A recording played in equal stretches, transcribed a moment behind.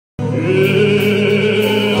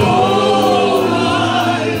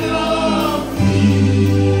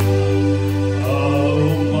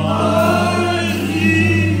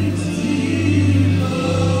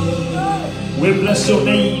Bless your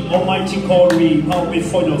name, Almighty God. We bow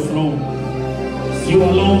before your throne. You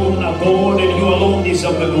alone are God, and you alone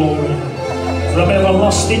deserve the glory. From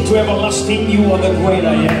everlasting to everlasting, you are the great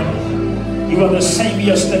I am. You are the same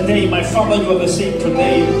yesterday, my Father. You are the same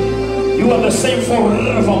today. You are the same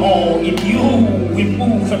forevermore. In you we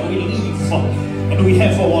move and we live, and we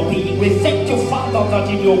have our being. We thank you, Father, that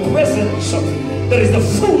in your presence there is the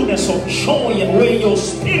fullness of joy, and where your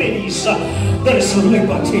spirit is, there is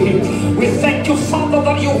liberty. We thank you, Father,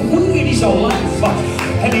 that your word is alive,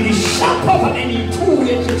 and it is sharper than any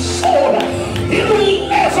two-edged sword. It will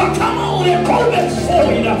never come out and go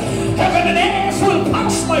void. Heaven and earth will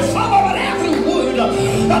pass, my Father, and every word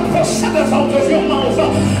that proceedeth out of your mouth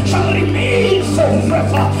shall remain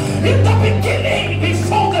forever. In the beginning,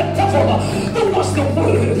 before the devil, there was the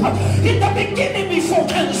word. In the beginning, before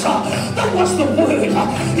cancer, there was the word. In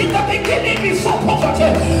the beginning, before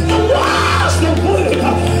poverty, there was the word.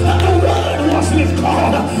 And the word was with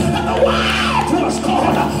God, and the word was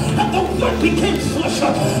God, and the word became flesh,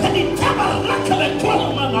 and it tabernacled and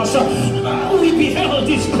dwelt among us. Now we beheld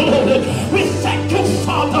his glory. We thank you,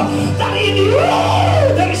 Father, that in you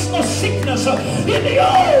there is no sickness, in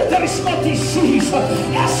you there is no disease.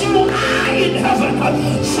 As you are in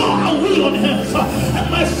heaven, so are we on earth. And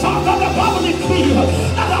my Father, the Bible declares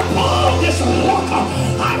that upon this rock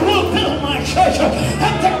I will build my church,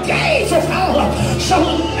 and the gates of hell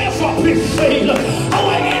shall never prevail.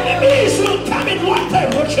 Our enemies will come in one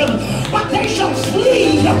direction, but they shall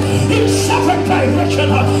flee in seven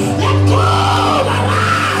directions. Let God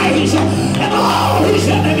arise, and all his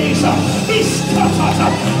enemies be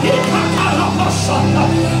scattered.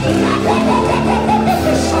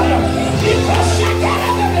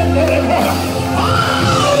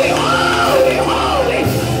 Holy, holy, holy,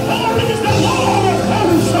 holy is the Lord of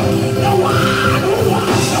hosts, the one who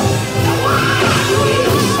was, the one who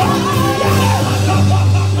is.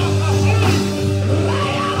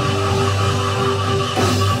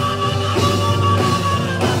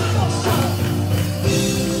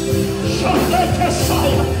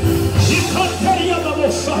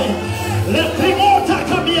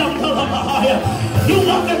 You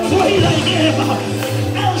are the great I am,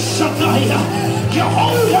 El Shaddai,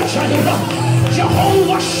 Jehovah Jireh,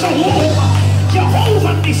 Jehovah Shalom,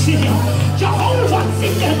 Jehovah Nissi, Jehovah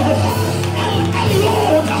Tsidkenu, El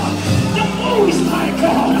Elyon, the Most High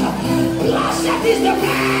God. Blessed is the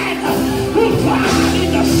man who dwells in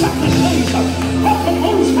the secret place of the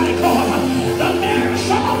Most High God. The man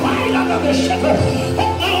shall abide under the shadow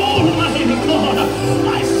of the Almighty God.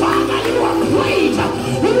 My Father, you are great.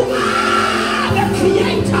 You are the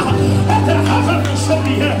creator of the heavens and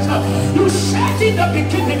the earth. You said in the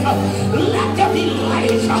beginning, let there be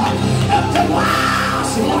light, and there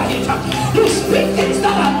was light. You speak things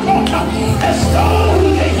that are not as though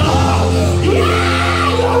they are.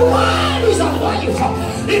 Yeah, your word is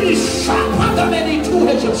alive. It is sharper than any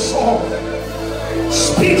two-edged sword.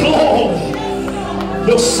 Speak, Lord.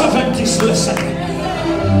 Your servant is listening.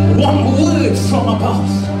 One word from above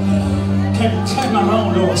can turn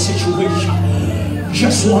around our situation.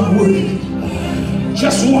 Just one word.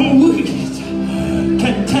 Just one word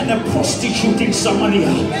can turn a prostitute in Samaria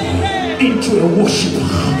into a worshiper.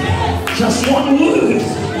 Just one word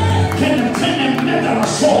can turn a murderer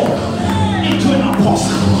soul into an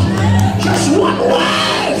apostle. Just one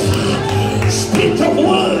word. Speak the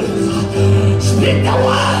word. Speak the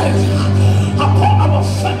word upon our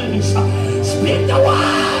families. Speak the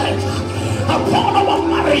word upon our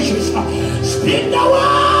marriages. Speak the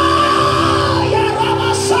word.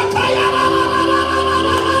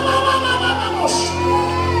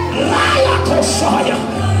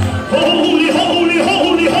 Holy, holy,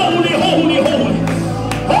 holy, holy, holy, holy.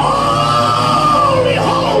 Holy,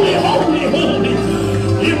 holy, holy, holy.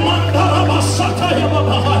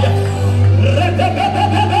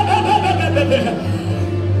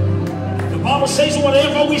 The Bible says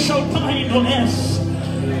whatever we shall bind on earth,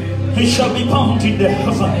 it shall be bound in the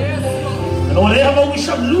heaven. And whatever we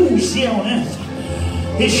shall lose here on earth,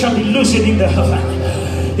 it shall be loosened in the heaven.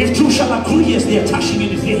 If two shall agree as they are touching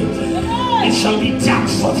in the field, it shall be done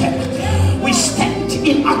for them. We stand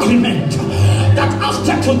in agreement that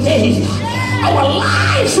after today, our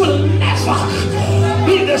lives will never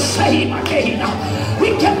be the same again.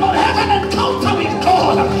 We cannot have an encounter with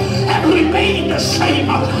God and remain the same.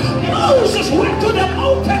 Moses went to the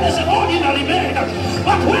mountain as an ordinary man,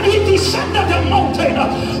 but when he descended the mountain,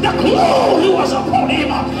 the glory was upon him.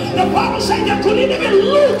 The Bible says they couldn't even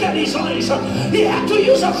look at his eyes. He had to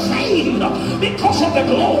use a veil because of the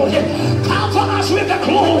glory. Cover us with the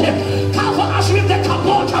glory, cover us with the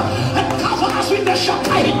kabod, and cover us with the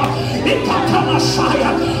Shekinah. The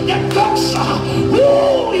Messiah, the dogs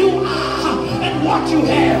who you are and what you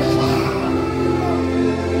have.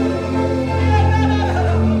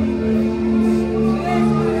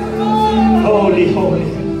 Holy, holy.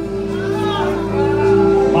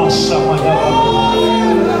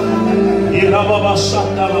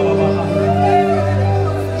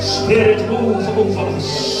 Spirit, move over us.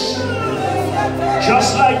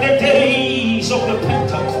 Just like the days of the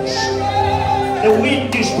Pentecost. The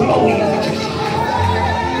wind is blowing again.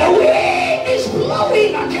 The wind is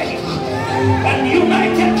blowing again. And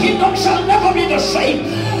United Kingdom shall never be the same.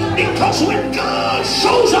 Because when God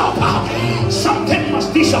shows up, something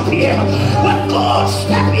must disappear. When God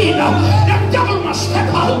steps in, the devil must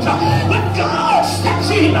step out. When God steps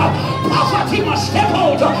in, poverty must step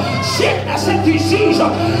out. Sickness and disease, no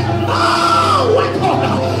weapon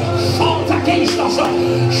formed against us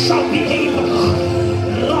shall be able.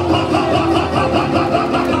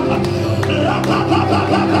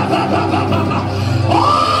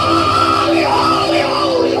 Holy, holy,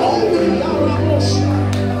 holy, holy.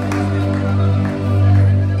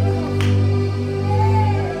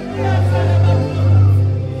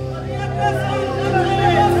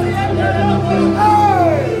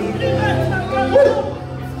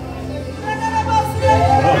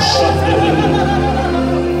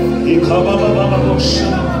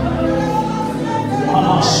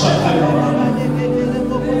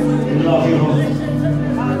 We love you, Lord.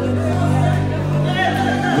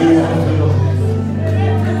 We love you, Lord.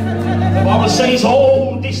 The Bible says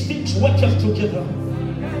all these things worketh together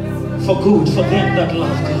for good for them that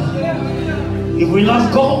love God. If we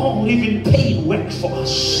love God, even pain works for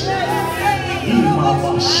us. If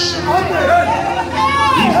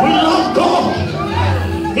we love God,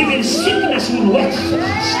 even sickness will work for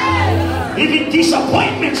us. Even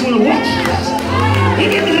disappointments will work for us.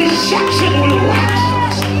 Even rejection will work for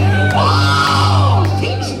us. All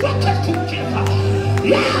things work together.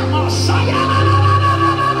 Yeah, Messiah.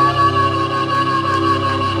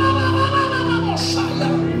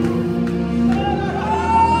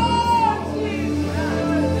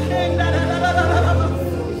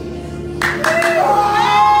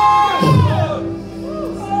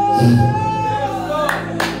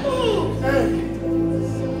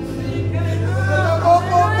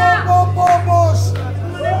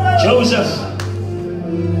 Joseph,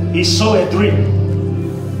 he saw a dream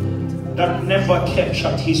that never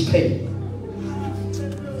captured his pain.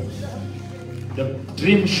 The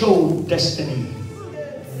dream showed destiny,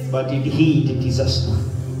 but it hid disaster.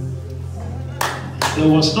 There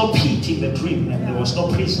was no pit in the dream, and there was no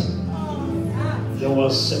prison. There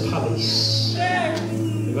was a palace.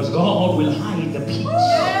 Because God will hide the pit.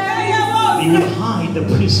 He will hide the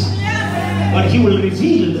prison. But He will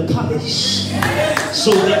reveal the palace.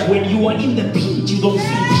 So that when you are in the pit, you don't feel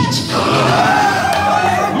pit.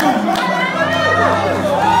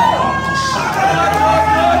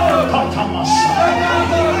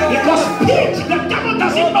 Because pit, the devil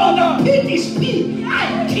doesn't know the pit is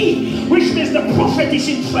P-I-T, which means the prophet is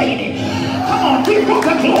in training. Come on, give God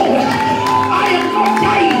the glory. I am not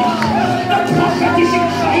dying. The prophet is in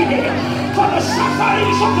training. For the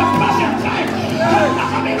sufferings of the present time can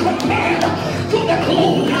never be compared to the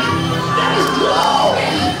glory. There is glory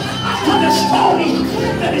after the story.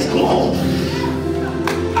 There is glory.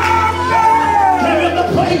 Give Him the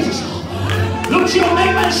praise. Look to your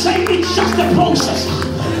neighbor and say, it's just a process.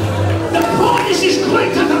 The promise is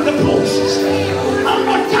greater than the process. I'm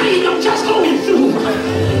not dying, I'm just going through.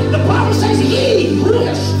 The Bible says, He who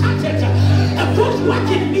has started a good work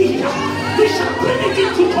in me, He shall bring it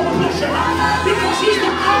into completion. Because He's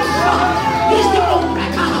the Alpha, He's the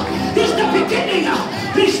Omega, He's the beginning,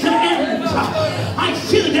 He's the end. I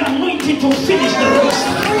feel the anointing to finish the race.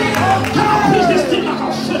 Can I please this thing like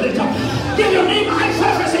I'll feel it? Give your name a high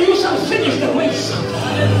five and say, you shall finish the race.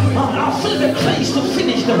 I'll feel the grace to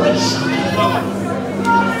finish the race.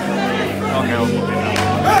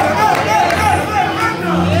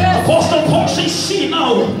 Apostle Paul says, see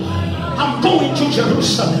now, I'm going into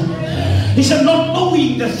Jerusalem. He said, not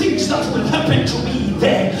knowing the things that will happen to me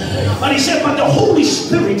there. But he said, but the Holy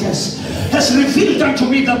Spirit has revealed unto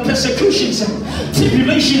me that persecutions and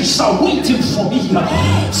tribulations are waiting for me,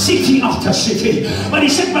 city after city. But he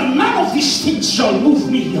said, but none of these things shall move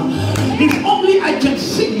me. If only I can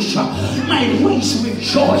finish my race with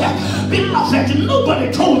joy. Beloved,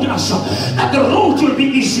 nobody told us that the road will be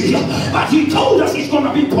easy, but he told us it's going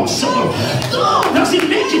to be possible. God doesn't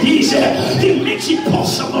make it easy, he makes it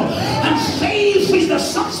possible. And faith is the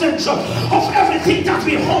substance of everything that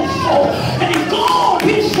we hope for. And if God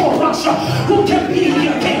is for us, who can be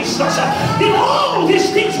against us? In all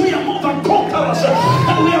these things we are more than conquerors,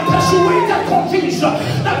 and we are persuaded, convinced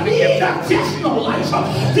that neither death nor life,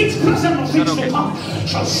 things present or things to come,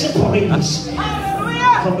 shall separate us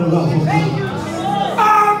from the love of God.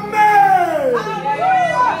 Amen.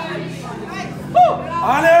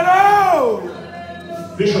 Hallelujah.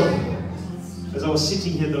 Bishop, as I was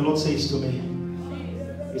sitting here, the Lord says to me,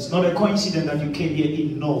 it's not a coincidence that you came here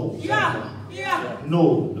in November.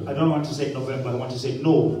 No, I don't want to say November, I want to say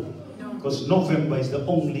no. Because November is the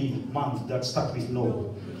only month that starts with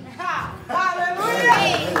no. Hallelujah.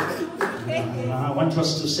 I want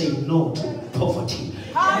us to say no to poverty.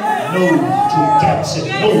 No to debts and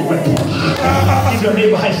no weapon. Give your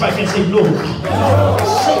neighbor a high five and say no.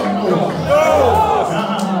 Say no.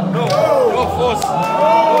 No.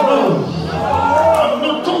 I'm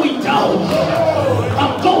not going down.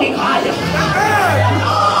 I'm going higher.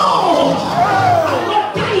 No. I'm not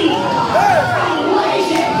dying. I'm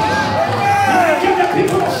rising. Give the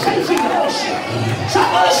people a faith in the ocean.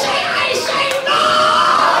 Somebody say, I say no.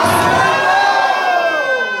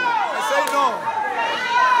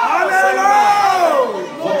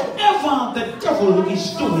 Whatever the devil is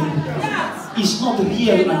doing is not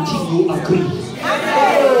real until you agree.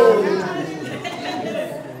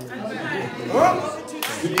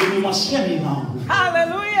 You must hear me now.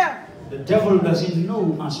 Hallelujah. The devil doesn't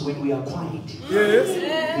know us when we are quiet. Yes.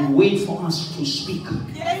 He waits for us to speak.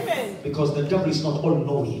 Amen. Because the devil is not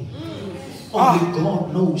all-knowing. Only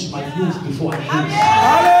God knows my move before I move.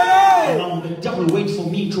 And now the devil waits for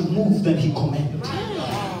me to move, then he commands.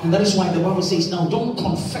 And that is why the Bible says, now don't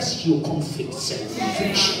confess your conflicts and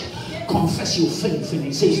conviction. Confess your faith. And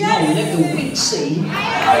it says, now let the weak say,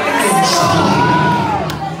 I am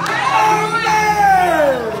strong.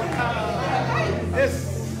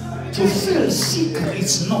 To feel sick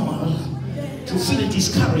is normal. To feel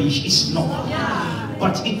discouraged is normal.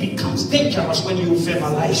 But it becomes dangerous when you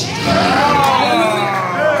verbalize it.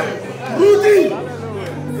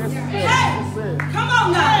 Come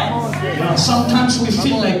on now. Yeah, sometimes we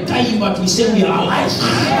feel like dying, but we say we are alive.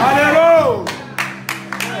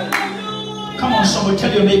 Come on, somebody,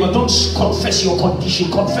 tell your neighbor, don't confess your condition,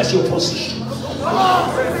 confess your position.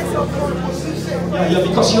 Yeah,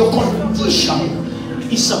 because your condition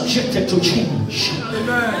is subjected to change.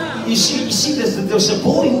 You see, there's a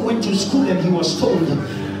boy who went to school and he was told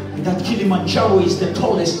that Kilimanjaro is the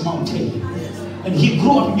tallest mountain. And he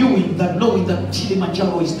grew up knowing that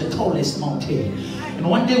Kilimanjaro is the tallest mountain. And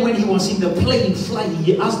one day when he was in the plane flying,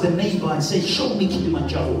 he asked the neighbor and said, show me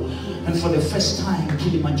Kilimanjaro. And for the first time,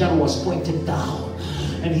 Kilimanjaro was pointed down.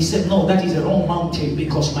 And he said, no, that is the wrong mountain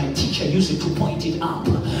because my teacher used it to point it up.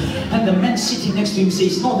 And the man sitting next to him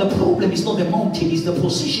says, no, the problem is not the mountain, it's the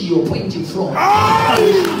position you're pointing from.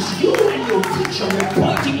 Because you and your teacher were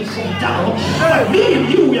pointing it from down, but me and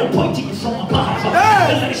you were pointing it from above.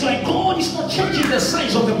 And that is why God is not changing the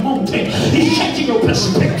size of the mountain, he's changing your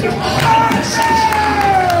perspective and perception.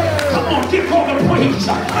 Come on, give God the praise.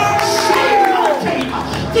 Same mountain,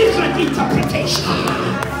 different interpretation.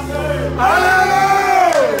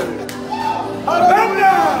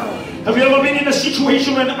 Have you ever been in a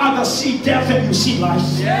situation when others see death and you see life?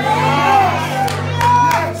 Yes.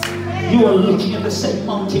 You are looking at the same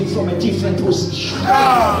mountain from a different position.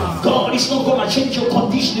 God is not going to change your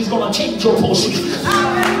condition, he's going to change your position.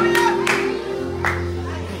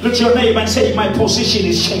 Look at your neighbor and say, my position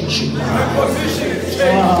is changing. My position is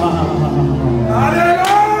changing.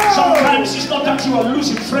 Sometimes it's not that you are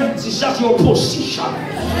losing friends, it's just your position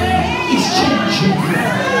is changing.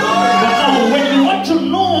 But now when you want to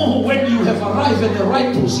know when you have arrived at the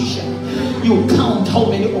right position, you count how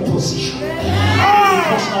many opposition.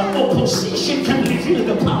 Because now opposition can reveal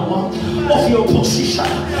the power of your position.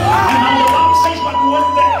 And now the Bible says, but when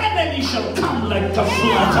the enemy shall come like the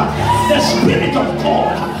flood, the Spirit of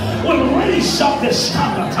God will raise up the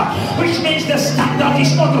standard, which means the standard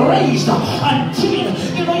is not raised until,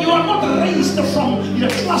 you are not raised from the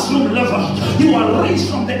classroom level. You are raised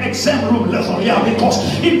from the exam room level. Yeah, because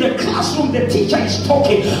in the classroom the teacher is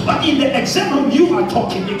talking, but in the exam room you are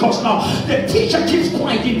talking, because now the teacher keeps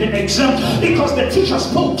quiet in the exam because the teacher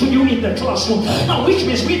spoke to you in the classroom. Now, which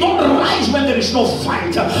means we don't rise when there is no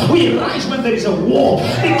fight. We rise when there is a war,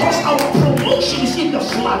 because our promotion is in the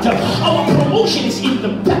flood. Our promotion is in the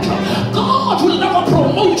battle. God will never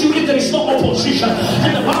promote you if there is no opposition.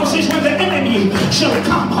 And the Bible says when the enemy shall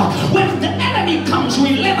come, when the enemy comes,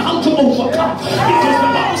 we learn how to overcome, because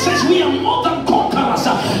the Bible says we are more than conquerors,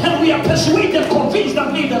 and we are persuaded, convinced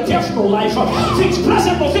that neither death nor life, things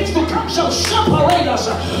present or things to come, shall separate us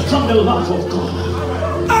from the love of God.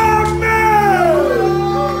 Amen.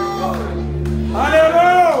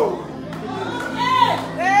 Hallelujah.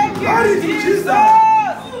 Thank you, Jesus.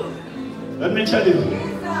 Let me tell you,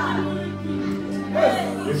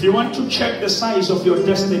 if you want to check the size of your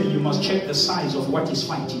destiny, you must check the size of what is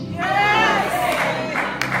fighting.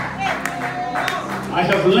 I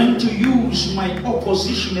have learned to use my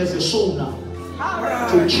opposition as a soul now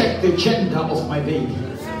to check the gender of my baby.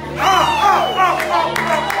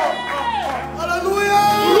 Hallelujah.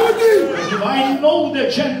 If I know the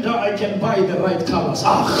gender, I can buy the right colors.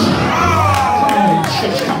 Come on,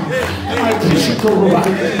 church, come. I preach it to Ruba.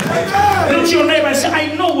 Look your neighbor and say,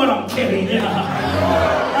 I know what I'm carrying.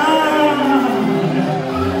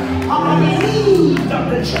 I believe that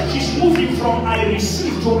the church is moving from I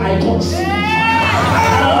receive to I conceive.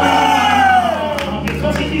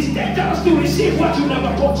 Because it is dangerous to receive what you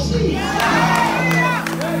never conceive.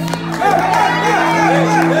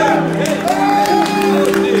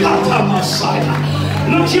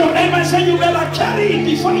 Look to your neighbor and say, you better carry it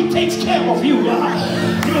before it takes care of you. You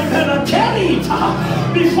better carry it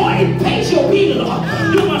before it pays your bill.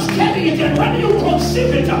 You must carry it, and when you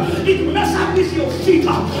conceive it, it messes up with your feet.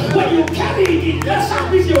 When you carry it, it messes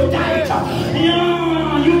up with your diet.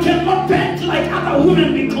 You cannot bend like other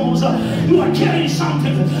women because you are carrying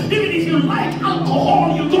something. Even if you like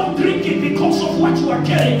alcohol, you don't drink it because of what you are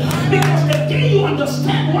carrying. Because the day you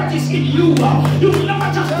understand what is in you, you will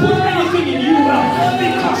never just put anything in you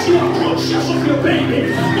because you are conscious of your baby.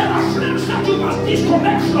 There are friends that you must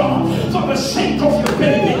disconnect from for the sake of your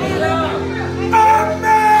baby.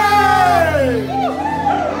 Amen.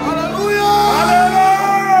 Hallelujah.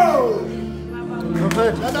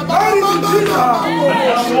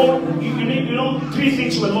 Three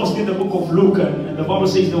things were lost in the book of Luke, and the Bible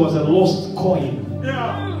says there was a lost coin,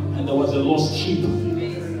 and there was a lost sheep,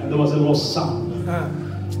 and there was a lost son.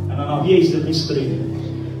 And now here is the mystery.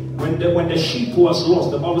 When the sheep was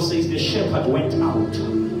lost, the Bible says the shepherd went out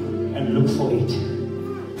and looked for it.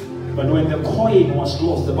 But when the coin was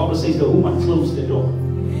lost, the Bible says the woman closed the door.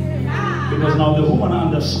 Because now the woman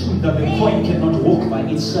understood that the coin cannot walk by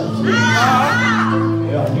itself.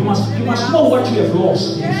 Yeah, you must know what you have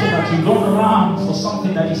lost, so that you don't run for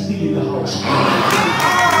something that is still in the house.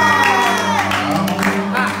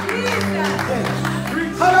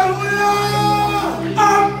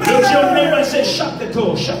 Look at your neighbor and say, shut the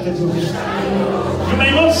door, shut the door. You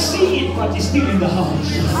may not see it, but it's still in the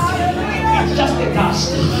house. It's just a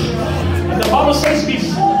dust. And the Bible says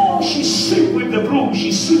before she swept with the broom,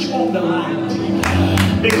 she switched on the light.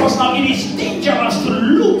 Because now it is dangerous to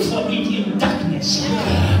look for it in darkness.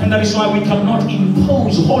 And that is why we cannot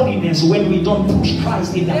impose holiness when we don't push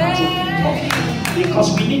Christ in the hearts of people.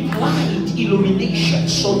 Because we need light illumination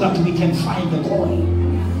so that we can find the coin.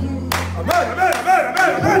 Amen.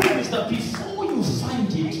 The problem is that before you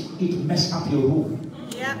find it, it messes up your room.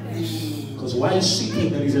 Because while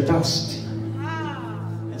sweeping, there is a dust.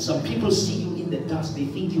 And some people see you in the dust, they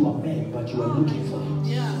think you are mad, but you are looking for it.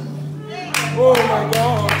 Oh my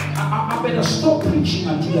God. I better stop preaching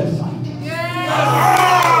until I find it.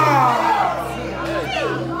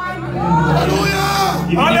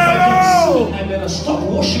 Hallelujah. Even if I can sing, I better stop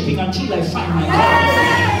worshiping until I find my God.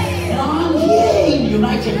 And I'm here in the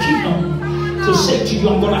United Kingdom to say to you,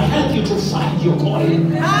 I'm going to help you to find your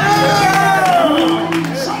calling.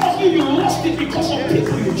 Some of you lost it because of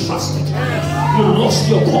people you trusted. You lost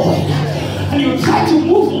your calling. And you try to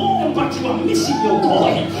move on, but you are missing your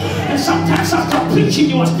calling. And sometimes after preaching,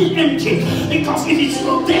 you are still empty. Because if it's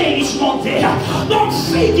not there, it's not there. Don't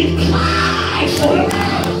fake it. Cry for it.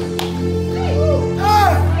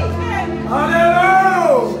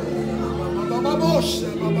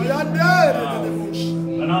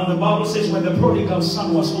 And now the Bible says when the prodigal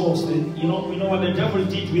son was lost, you know what the devil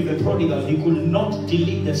did with the prodigal? He could not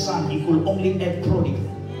delete the son. He could only add prodigal.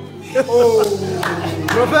 Oh,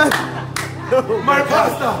 Prophet, my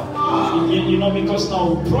pastor. You know, because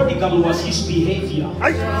now prodigal was his behavior,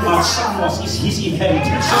 but son was his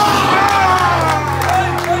inheritance.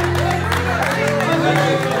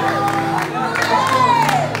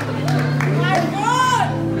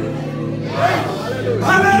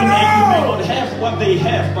 You may not have what they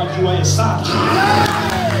have, but you are a son.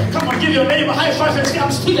 Come on, give your neighbor a high five and say,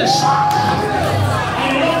 I'm still a son.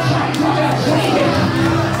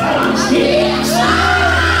 I'm still a son.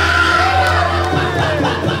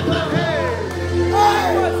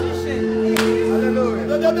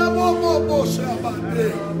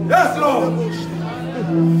 Yes, Lord.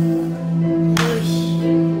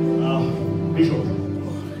 Bishop,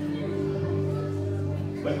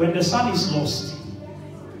 when the son is lost,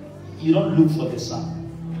 you don't look for the son.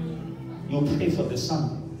 You pray for the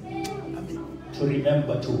son to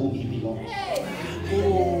remember to whom he belongs.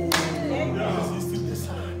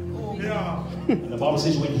 And the Bible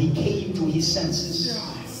says when he came to his senses,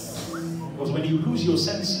 because when you lose your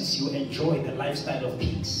senses, you enjoy the lifestyle of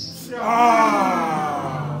pigs.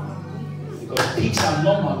 Because pigs are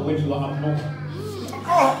normal when you are abnormal.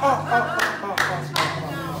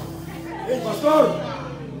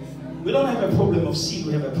 We don't have a problem of sin,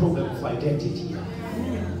 we have a problem of identity.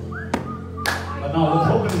 But now the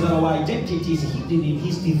problem is that our identity is hidden in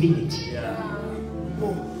his divinity.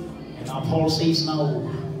 And now Paul says now,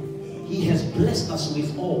 he has blessed us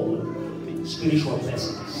with all spiritual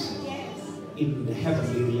blessings in the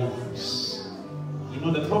heavenly realms. You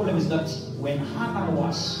know, the problem is that when Hannah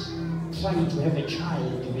was trying to have a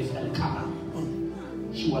child with Elkanah,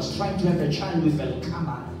 she was trying to have a child with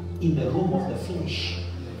Elkanah in the room of the flesh,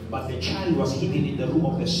 but the child was hidden in the room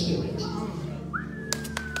of the spirit.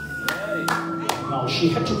 Now she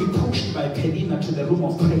had to be pushed by Penina to the room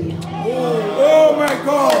of prayer. Oh my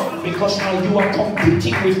God! Because now you are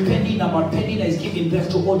competing with Penina, but Penina is giving birth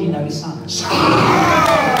to ordinary sons.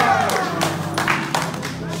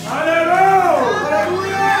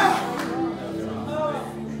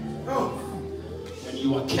 When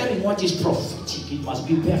you are carrying what is prophetic, it must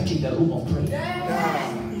be birthed in the room of prayer.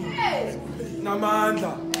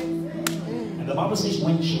 And the Bible says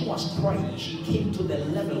when she was praying, she came to the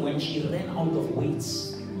level when she ran out of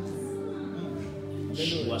weights.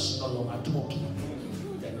 She was no longer talking.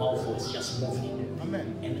 The mouth was just moving.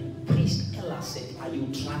 And priest Ella said, are you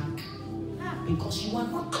drunk? Because you are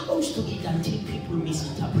not close to it until people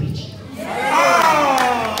misinterpret you.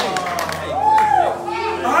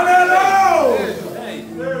 Hallelujah!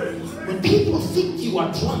 When people think you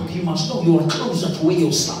are drunk, you must know you are closer to where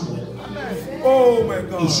your Samuel Oh my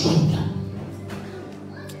God! is here.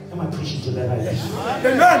 Am I preaching to the right?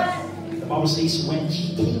 Amen! The Bible says when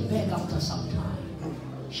she came back after some time,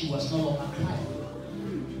 she was no longer crying.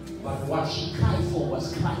 But what she cried for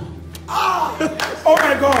was crying. Oh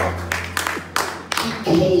my God! She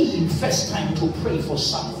came first time to pray for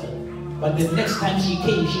Samuel, but the next time she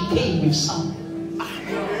came with Samuel.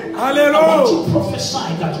 Hallelujah! I want to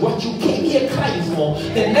prophesy that what you came here crying for,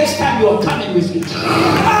 the next time you are coming with it.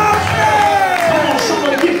 Come on,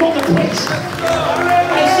 somebody give God the praise.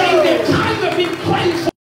 I say the time you've been crying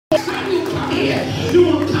for, the time you come here, you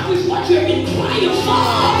will come with what you have been crying for.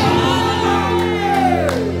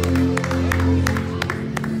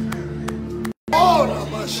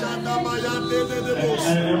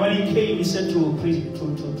 And when he came, he said to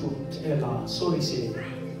Ella, sorry, say,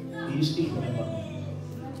 do you still remember me?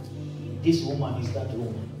 This woman is that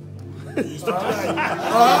woman.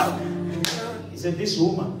 He said, this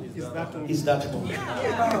woman is that woman.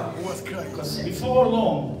 Because before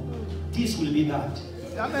long, this will be that.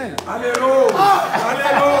 Amen. Hallelujah!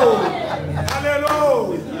 Hallelujah!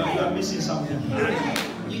 Hallelujah! You are missing something.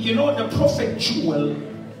 You know, the prophet Joel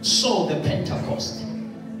saw the Pentecost,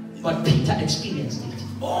 but Peter experienced it.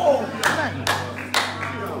 Oh!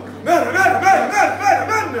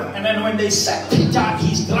 And then when they said Peter,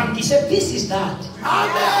 he's drunk, he said, this is that.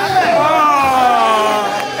 Hallelujah!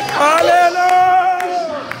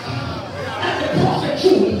 And the prophet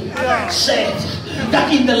Joel said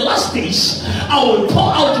that in the last days, I will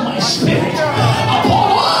pour out my spirit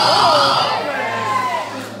upon all.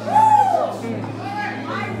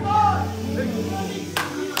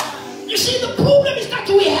 You see, the problem is that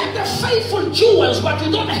we have the faithful jewels, but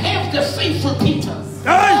we don't have the faithful Peter.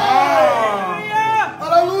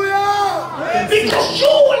 Hallelujah! Because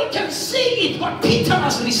Joel can see it, but Peter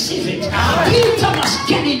must receive it. Peter must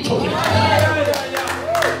get into it.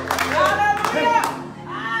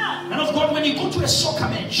 And of God, when you go to a soccer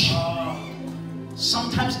match,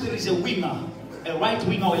 sometimes there is a winger, a right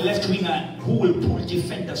winger or a left winger, who will pull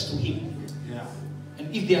defenders to him. And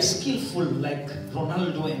if they are skillful like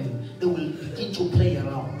Ronaldo, and they will begin to play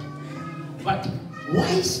around. But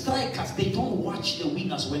Why strikers, they don't watch the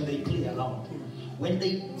wingers when they play around. When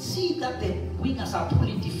they see that the wingers are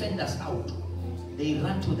pulling defenders out, they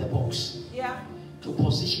run to the box to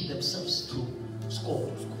position themselves to score.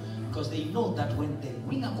 Because they know that when the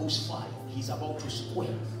winger goes far, he's about to score.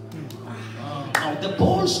 Now the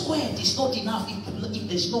ball squared is not enough if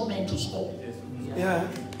there's no man to score. Yeah.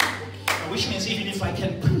 Which means even if I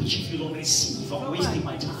can preach, if you don't receive, I'm wasting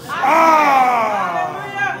my time.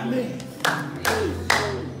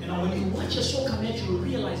 You know, when you watch a soccer match, you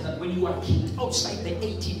realize that when you are kicked outside the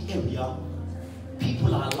 18 area,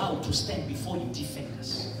 people are allowed to stand before you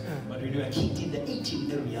defenders. But when you are kicked in the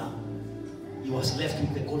 18 area, you are left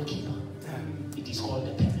with the goalkeeper. It is called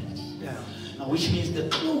the penalty. Now, which means the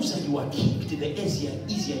closer you are kicked, the easier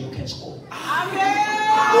you can score.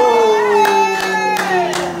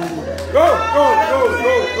 Go.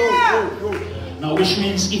 Now, which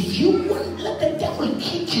means if you want, let the devil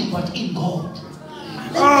kick you, but in God.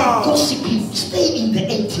 Let them gossip you. Stay in the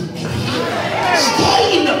 18 area.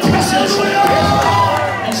 Stay in the presence of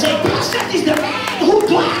God. And say, blessed is the man who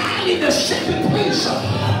dwells in the secret place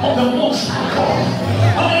of the Most High God.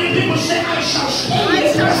 How many people say, I shall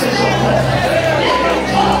stay in the presence of God?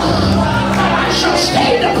 I shall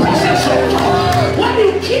stay in the presence of God. When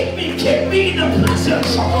you keep me in the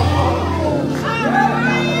presence of God.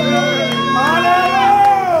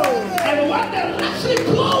 And when the referee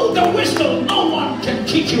blows the whistle, no one can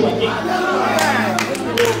kick you again.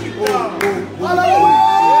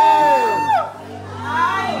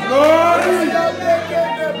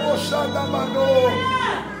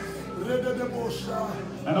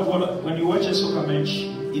 And when you watch a soccer match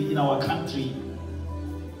in our country,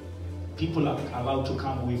 people are allowed to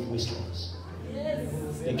come with whistles.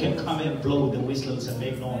 They can come and blow the whistles and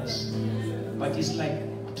make noise. But it's like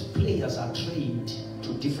players are trained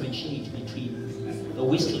to differentiate between the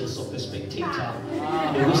whistles of the spectator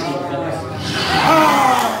and the whistle of the referee.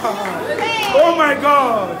 Oh my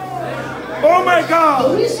God! Oh my God!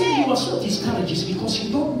 The reason you are so discouraged is because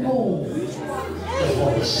you don't know the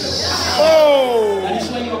voice. That is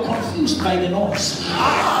why you are confused by the noise.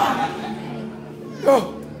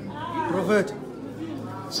 Prophet.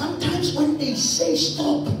 Sometimes when they say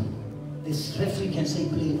stop, this referee can say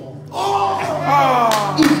play on.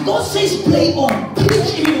 If God says play on,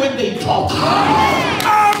 preach even when they talk.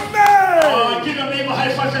 Amen. Give your neighbor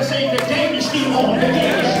high five and say the game is still on. The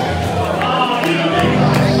game is on. Give your neighbor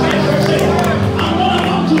high five and say I'm not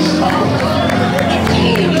about to stop. The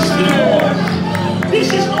game is still on. This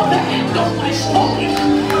is not the end of my story.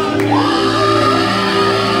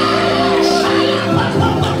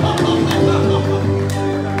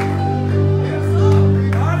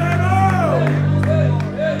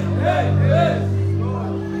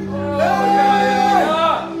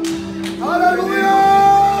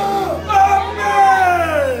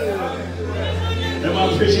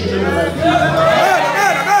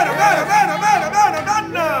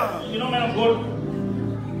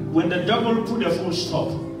 When the devil put a full stop,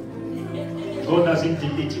 God doesn't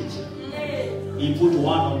delete it. He put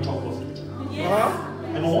one on top of it.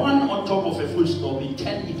 And one on top of a full stop, he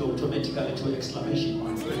turned it automatically to exclamation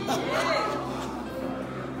mark.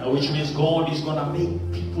 Which means God is going to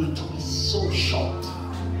make people to be so shocked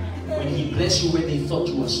when he bless you when they thought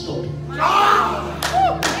you were stopping.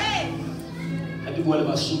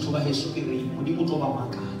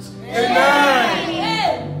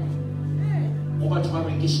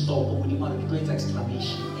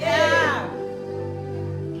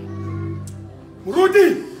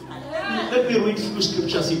 Rudy! Let me read few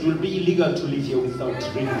scriptures. It will be illegal to live here without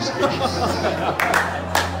reading scriptures.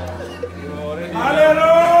 Hallelujah!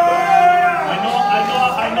 I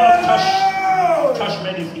know I've touched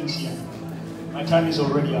many things here. My time is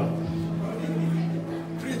already up.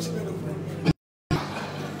 Preach,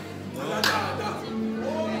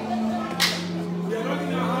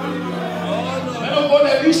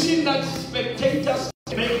 have you seen that spectators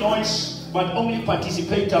make noise, but only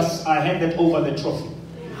participators are handed over the trophy?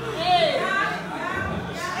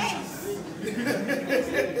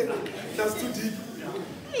 That's too deep.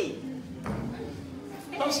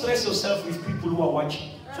 Don't stress yourself with people who are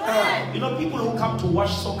watching. You know, people who come to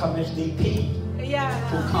watch soccer match, they pay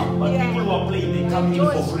to come. But people who are playing, they come in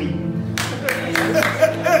for free.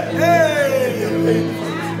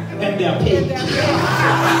 And they are paid.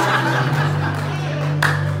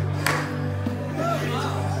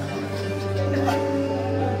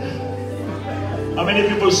 How many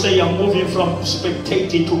people say I'm moving from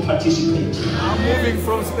spectating to participating? I'm moving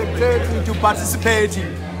from spectating to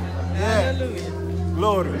participating. Yeah.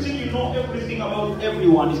 Glory. The reason you know everything about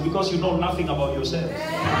everyone is because you know nothing about yourself.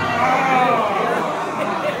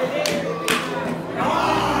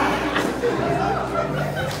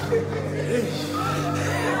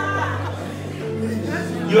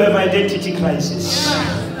 You have identity crisis.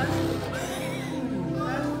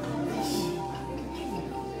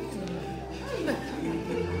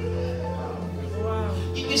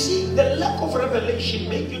 You see, the lack of revelation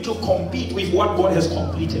makes you to compete with what God has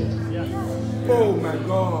completed. Oh my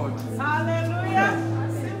God. Hallelujah.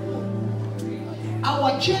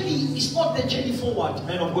 Our journey is not the journey forward,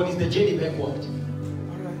 man of God, it's the journey backward.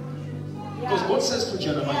 Because God says to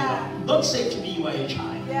Jeremiah, don't say to me you are a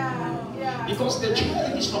child. Because the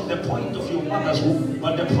child is from the point of your mother's womb,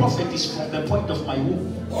 but the prophet is from the point of my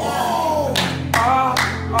womb. Now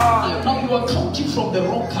you are counting from the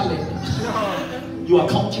wrong calendar. You are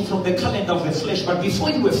counting from the calendar of the flesh, but before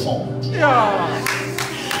you were formed.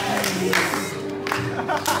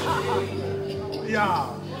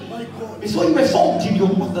 Before you were formed in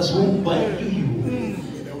your mother's womb, I knew you.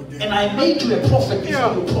 And I made you a prophet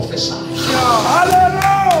before you prophesied.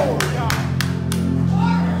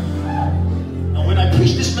 Now when I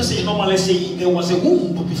preach this message, normally I say there was a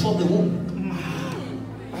womb before the womb.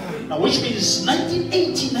 Now which means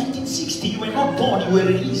 1980, 1960, you were not born, you were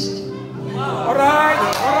released. Alright.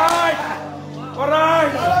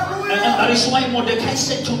 And that is why Mordecai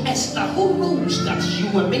said to Esther, who knows that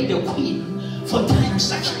you were made a queen for times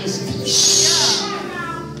such as this?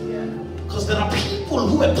 Because there are people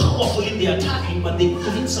who are powerful in their time, but they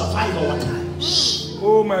couldn't survive our times.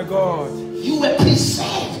 Oh my God. You were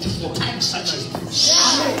preserved for times such as this.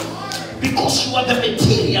 Because you are the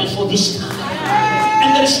material for this time.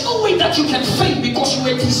 And there is no way that you can fail because you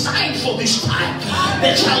were designed for this time.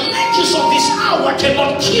 The challenges of this hour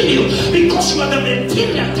cannot kill you because you are the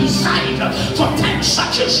material designed for times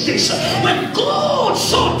such as this. When God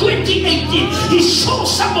saw 2018, He saw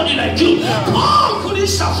somebody like you. Paul couldn't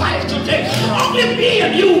survive today. Only me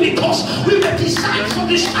and you, because we were designed for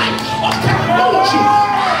this time of technology.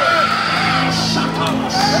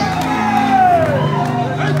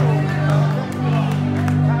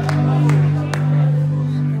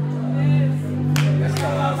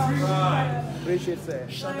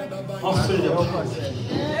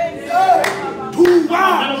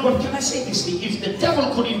 Can I say this thing? If the devil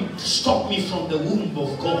couldn't stop me from the womb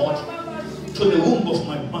of God to the womb of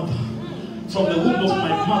my mother, from the womb of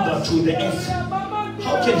my mother to the earth,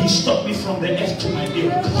 how can he stop me from the earth to my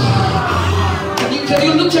miracle? Can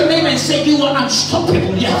you look at your name and say you are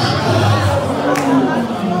unstoppable? Yeah.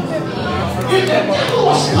 If the devil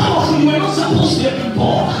was powerful, you were not supposed to have been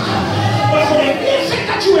born. But for the mere fact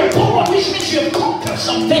that you were born, which means you have conquered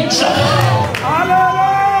some things. Hallelujah!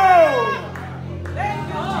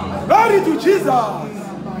 Glory to Jesus!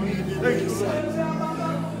 Thank you.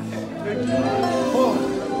 Thank you. Oh.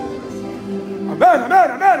 Amen, amen,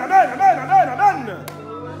 amen, amen, amen, amen, amen.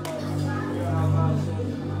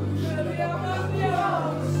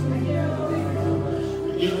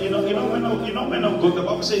 When God, the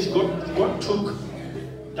Bible says God took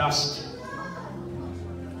dust.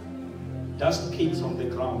 Dust came from the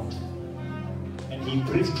ground, and He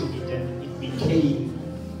breathed to it, and it became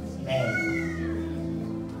man.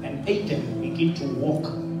 And Adam began to walk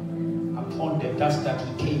upon the dust that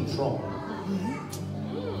he came from.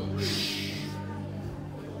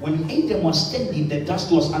 When Adam was standing, the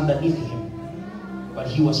dust was underneath him, but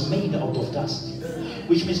he was made out of dust.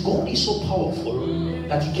 Which means God is so powerful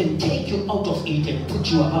that He can take you out of it and put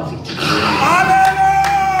you above it.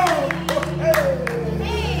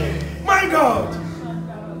 My God!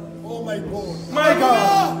 Oh my God! My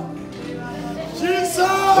God! Jesus!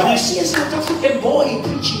 When I see a South African boy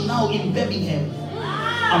preaching now in Birmingham,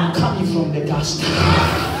 I'm coming from the dust.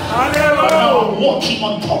 But now I'm walking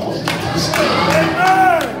on top of the dust.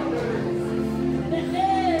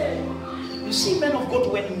 You see, man of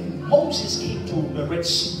God, when Moses came to the Red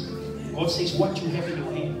Sea, God says, what you have in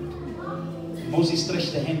your hand. Moses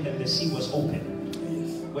stretched the hand and the sea was open.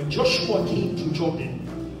 When Joshua came to Jordan,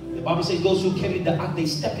 the Bible says those who carried the ark, they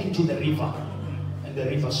step into the river and the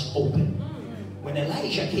river's open. When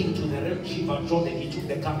Elijah came to the river Jordan, he took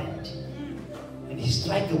the garment and he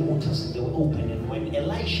struck the waters and they were open. And when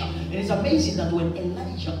Elisha, and it's amazing that when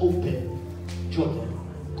Elijah opened Jordan,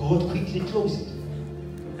 God quickly closed it,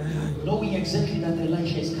 knowing exactly that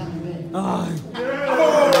Elisha is coming back.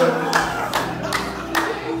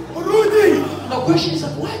 The question is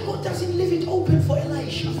that why God doesn't leave it open for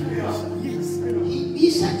Elisha? He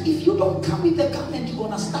said, if you don't come with the garment, you're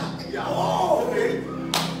gonna stuck.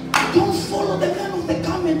 Don't follow the man of the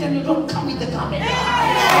garment and you don't come with the garment.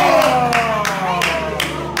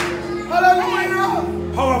 Hallelujah!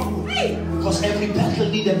 Powerful. Because every battle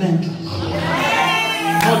needs a man.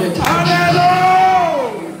 Not the time.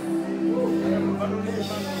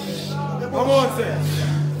 Come on, sir.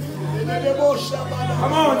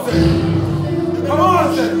 Come on, sir. Come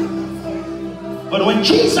on, sir. But when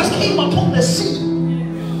Jesus came upon the sea,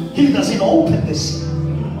 he doesn't open the sea.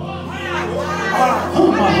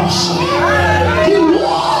 Oh my gosh. He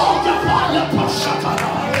walked upon the Pashatana.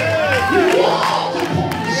 He walked upon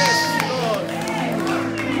the sea.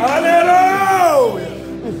 Hallelujah.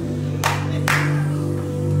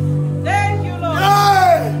 Thank you,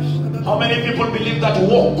 Lord. How many people believe that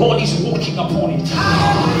walk, God is walking upon it?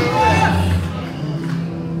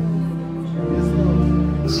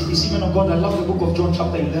 You see, man of God, I love the book of John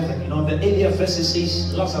chapter 11. You know, the earlier verses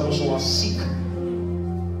says Lazarus was sick.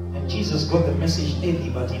 And Jesus got the message early,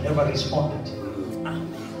 but he never responded.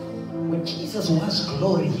 When Jesus wants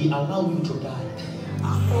glory, he allowed you to die.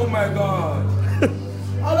 Oh my God.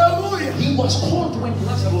 Hallelujah. He was called when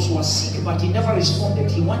Lazarus was sick, but he never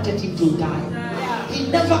responded. He wanted him to die. He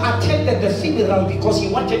never attended the funeral because he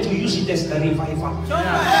wanted to use it as the revival.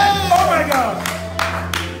 Oh my God.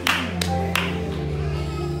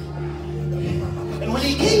 And when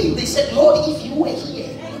he came, they said, Lord, if you were here,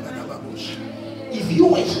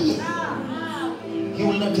 he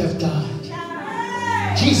will not have died.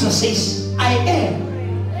 Jesus says, I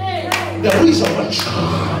am the resurrection.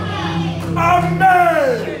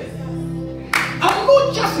 Amen. I'm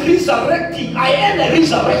not just resurrecting, I am a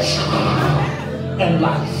resurrection and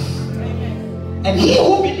life. And he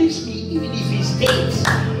who believes me, even if he's dead,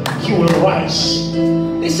 he will rise.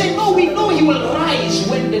 They say, no, we know he will rise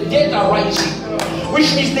when the dead are rising.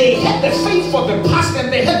 Which means they had the faith for the past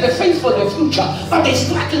and they had the faith for the future, but they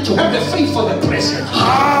struggle to have the faith for the present.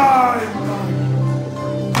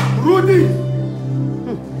 Rudy.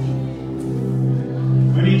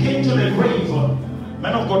 When he came to the grave,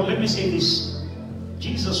 man of God, let me say this.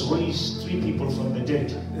 Jesus raised 3 people from the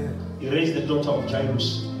dead. He raised the daughter of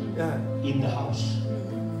Jairus in the house.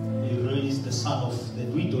 He raised the son of the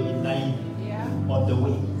widow in Nain on the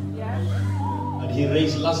way. And he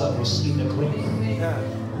raised Lazarus in the grave.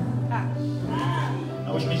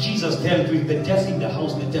 Now, which means Jesus dealt with the death in the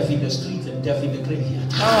house, the death in the street, and death in the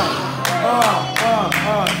graveyard.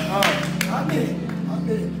 Amen.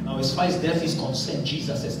 Now, as far as death is concerned,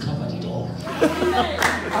 Jesus has covered it all.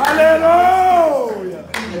 Hallelujah.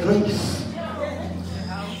 In the grave.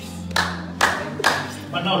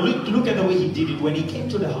 But now look at the way he did it. When he came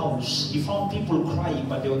to the house, he found people crying,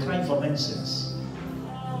 but they were crying for nonsense.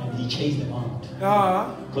 And he chased them out.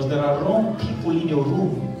 Because there are wrong people in your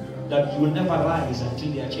room that you will never rise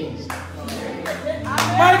until they are chased.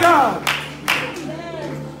 My God.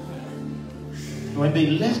 When they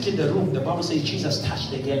left in the room, the Bible says Jesus touched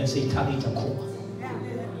the girl and said, Talita Kuma.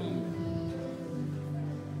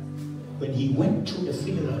 When he went to the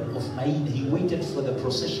funeral of Nain, he waited for the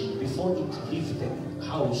procession. Before it left the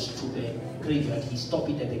house to the graveyard, he stopped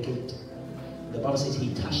it at the gate. The Bible says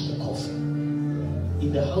he touched the coffin.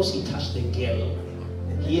 In the house, he touched the girl.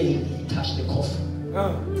 Here, he touched the coffin.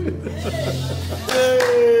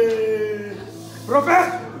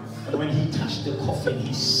 Prophet. And when he touched the coffin,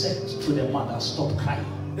 he said to the mother, stop crying.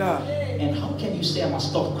 And how can you say I must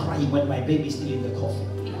stop crying when my baby is still in the coffin?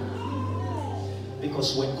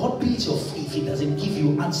 Because when God builds your faith, he doesn't give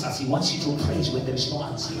you answers. He wants you to praise when there is no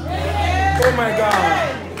answer. Oh my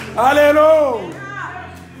God. Hallelujah.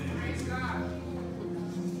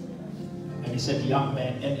 And he said, young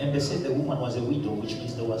man, and they said the woman was a widow, which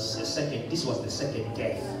means there was a second, this was the second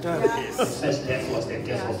death. The first death was the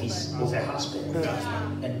death of her husband.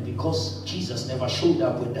 And because Jesus never showed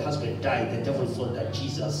up when the husband died, the devil thought that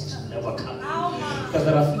Jesus never come. Because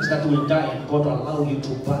there are things that will die and God will allow you to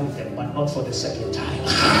bury them, but not for the second time.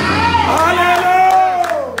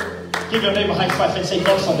 Hallelujah. Give your neighbor a high five and say,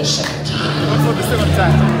 not for the second time. Not for the second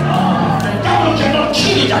time. The devil cannot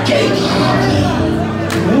kill it again.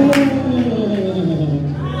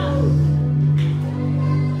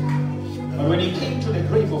 But when he came to the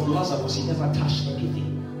grave of Lazarus, he never touched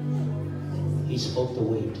anything. He spoke the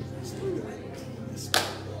word. He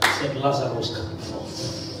said, Lazarus, come forth.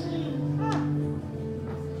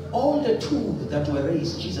 All the 2 that were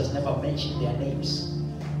raised, Jesus never mentioned their names.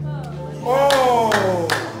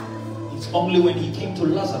 It's only when he came to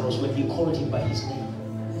Lazarus when he called him by his name.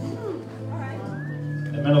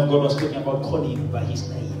 The man of God was talking about calling him by his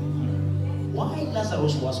name. Why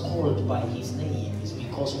Lazarus was called by his name is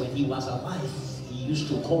because when he was alive, he used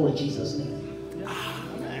to call Jesus' name.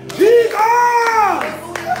 Jesus!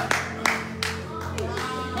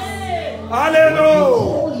 Hallelujah!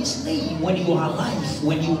 Call his name when you are alive.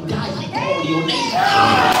 When you die, he called your name.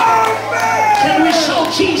 Amen. Can we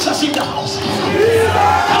shout Jesus in the house? Come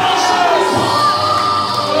on, somebody.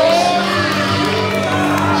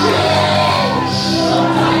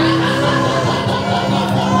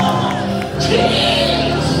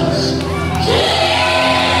 Jesus.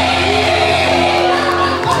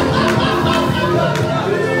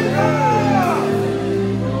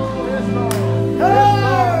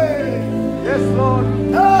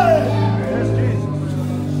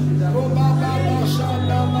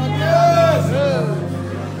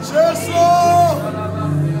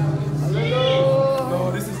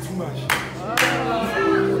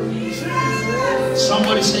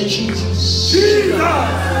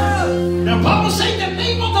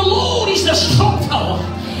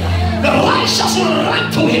 believers will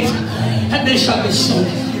run to it, and they shall be saved.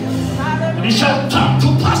 And it shall come to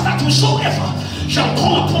pass that whosoever shall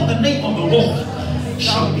call upon the name of the Lord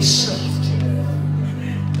shall be saved.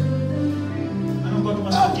 And God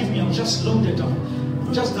must forgive me, I'm just loaded up.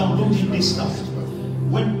 I'm just downloading this stuff.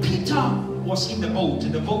 When Peter was in the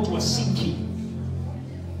boat was sinking.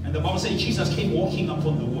 And the Bible says Jesus came walking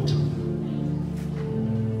upon the water.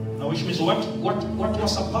 Now which means what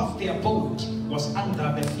was above their boat was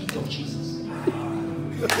under the feet of Jesus.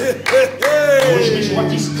 Which means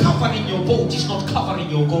what is covering your boat is not covering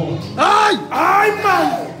your God.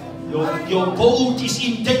 Your boat is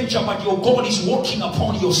in danger, but your God is walking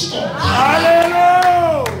upon your storm.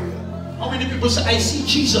 Hallelujah! How many people say, I see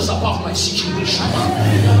Jesus above my situation?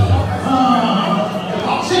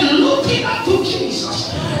 I say, looking up to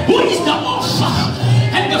Jesus, who is the author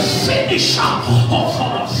and the finisher of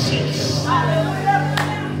our faith.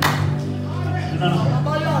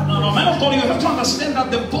 No, man of God, you have to understand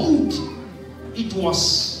that the boat, it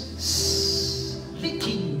was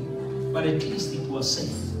leaking, but at least it was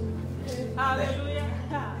safe. Hallelujah.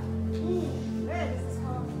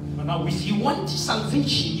 But now, if you want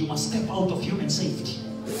salvation, you must step out of human safety.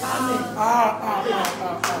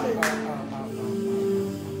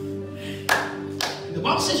 The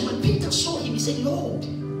Bible says when Peter saw him, he said, Lord,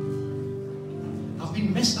 I've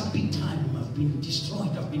been messed up big time. I've been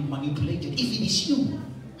destroyed. I've been manipulated. If it is you,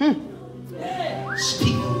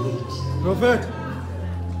 speak the word. Prophet.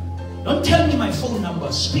 Don't tell me my phone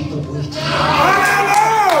number. Speak the word.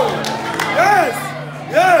 Hallelujah! Yes!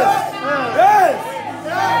 Yes! Yes!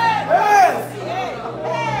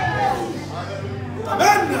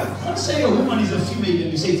 Amen! Don't say a woman is a female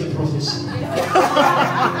and you say it's a prophecy.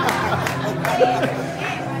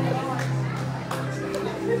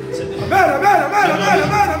 Amen!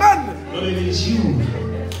 Lord, it is you.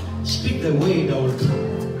 Speak the word that will come.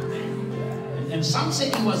 And some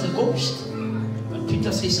said he was a ghost. But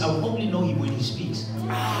Peter says, I will only know him when he speaks.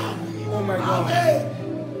 Oh my God.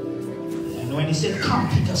 And when he said, come,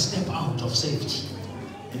 Peter stepped out of safety.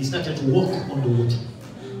 And he started to walk on the water.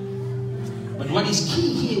 But what is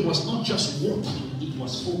key here was not just walking, it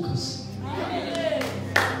was focus.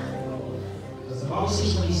 Because the Bible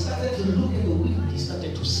says when he started to look at the wind, he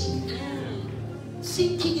started to sink.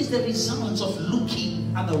 Sinking is the result of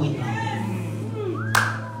looking other way around.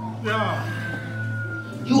 Yeah.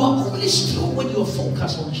 You are only strong when you are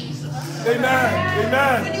focused on Jesus. Amen.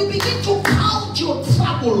 Amen. When you begin to count your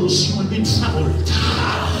troubles, you will be troubled.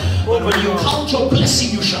 But when you count your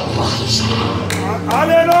blessing, you shall rise.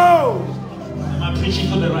 Hallelujah. Am I preaching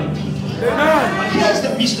to the right people? Amen. But here's the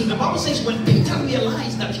mystery. The Bible says when Peter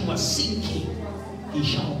realized that he was sinking, he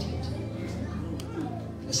shouted.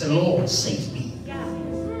 He said, Lord, save me.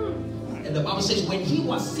 And the Bible says when he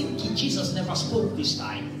was sinking, Jesus never spoke this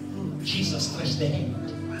time. Jesus stretched the hand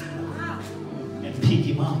and picked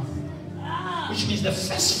him up. Which means the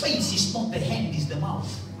first phase is not the hand, it's the mouth.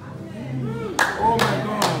 Oh my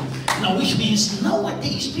God. Now which means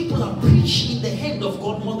nowadays people are preaching the hand of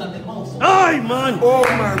God more than the mouth of God. Aye, man. Oh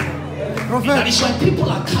my God. And that is why people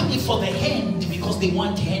are coming for the hand because they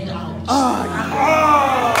want hand out.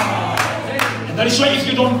 And that is why if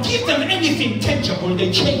you don't give them anything tangible, they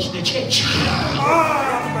change the church.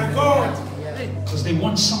 Oh my God. Because they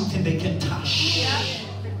want something they can touch.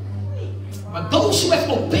 But those who have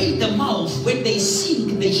obeyed the mouth, when they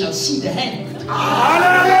sing, they shall see the hand.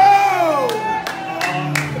 Hallelujah!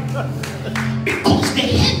 Because the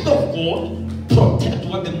hand of God protects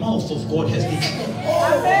what the mouth of God has declared.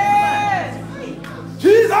 Amen.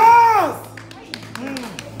 Jesus!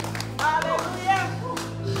 Hallelujah.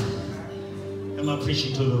 Am I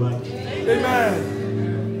preaching to the right?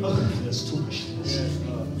 Amen. Oh, there's too much things.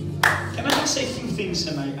 Can I just say a few things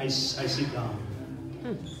and I sit down?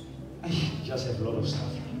 I just have a lot of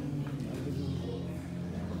stuff.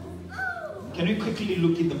 Can we quickly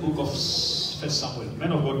look in the book of 1 Samuel?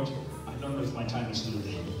 Men of God, I don't know if my time is still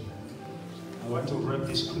there. I want to wrap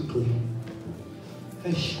this quickly.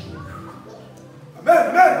 Hey. Amen.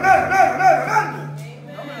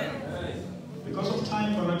 Because of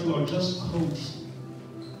time, I'll just quote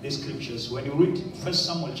the scriptures. When you read 1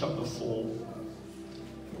 Samuel chapter 4,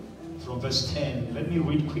 from verse 10, let me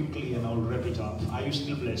read quickly and I'll wrap it up. Are you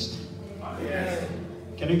still blessed? Yes.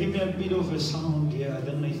 Can you give me a bit of a sound here? I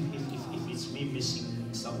don't know if it's me missing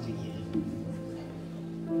something here.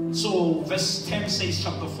 So verse 10 says,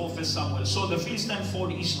 chapter 4, 1 Samuel. So the Philistine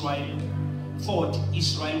fought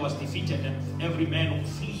Israel was defeated, and every man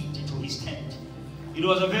fled to his tent. It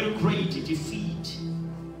was a very great defeat,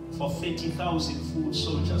 for 30,000 foot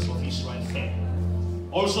soldiers of Israel fell.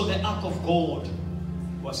 Also the ark of God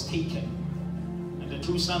was taken, and the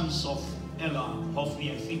two sons of Ella, Hophni,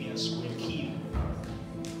 and Phinehas were killed.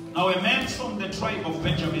 Now a man from the tribe of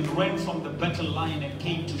Benjamin ran from the battle line and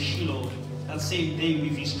came to Shiloh that same day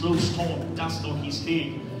with his clothes torn, dust on his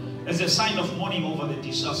head, as a sign of mourning over the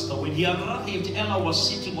disaster. When he arrived, Ella was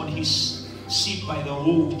sitting on his seat by the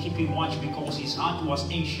road, keeping watch because his heart was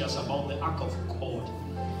anxious about the ark of God.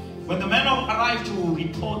 When the man arrived to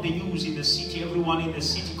report the news in the city, everyone in the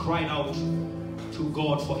city cried out to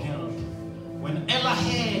God for help. When Ella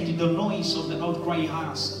heard the noise of the outcry, he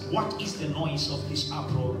asked, "What is the noise of this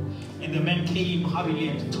uproar?" And the man came hurriedly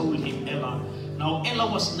and told him, Ella. Now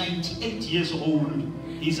Ella was 98 years old.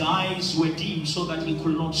 His eyes were dim so that he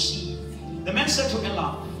could not see. The man said to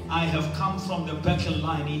Ella, "I have come from the battle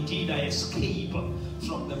line. Indeed, I escaped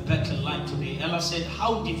from the battle line today." Ella said,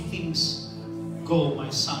 "How did things go,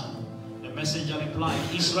 my son?" The messenger replied,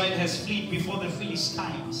 "Israel has fled before the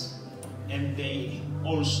Philistines, and they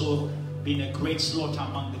also been a great slaughter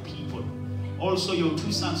among the people. Also your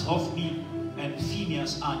two sons Hophni and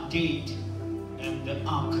Phinehas are dead, and the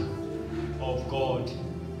ark of God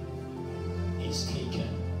is taken."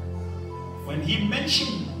 When he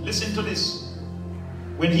mentioned, listen to this,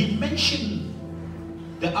 when he mentioned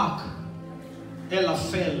the ark, Ella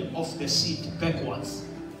fell off the seat backwards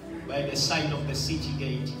by the side of the city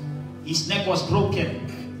gate. His neck was broken.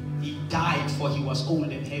 He died, for he was old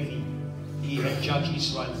and heavy. He had judged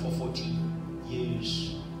Israel for 40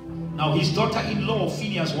 years. Now his daughter-in-law,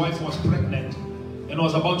 Phinehas' wife, was pregnant and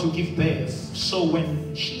was about to give birth. So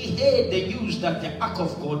when she heard the news that the ark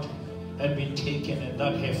of God had been taken and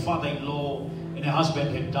that her father-in-law and her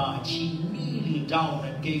husband had died, she kneeled down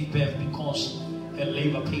and gave birth because her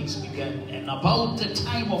labor pains began. And about the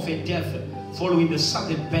time of her death, following the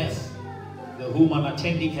sudden birth, the woman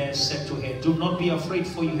attending her said to her, "Do not be afraid,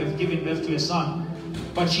 for you have given birth to a son."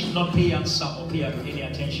 But she did not pay answer or pay any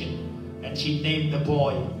attention. And she named the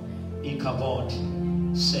boy Ichabod,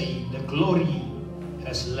 saying, "The glory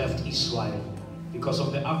has left Israel, because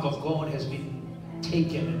of the ark of God has been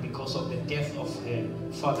taken, and because of the death of her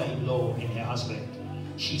father-in-law and her husband."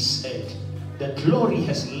 She said, "The glory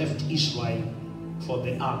has left Israel, for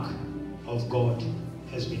the ark of God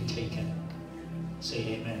has been taken."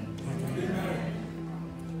 Say amen.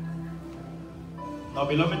 Now,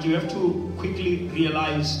 beloved, you have to quickly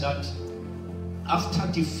realize that after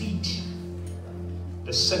defeat,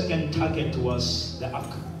 the second target was the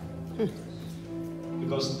ark.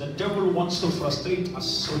 Because the devil wants to frustrate us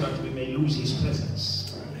so that we may lose his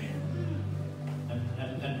presence.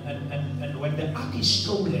 And when the ark is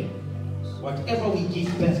stolen, whatever we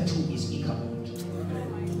give birth to is Ichabod.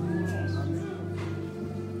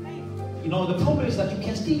 You know, the problem is that you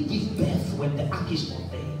can still give birth when the ark is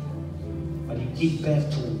not there, but you give birth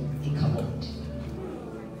to Ichabod.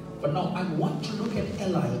 But now I want to look at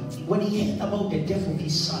Eli. When he heard about the death of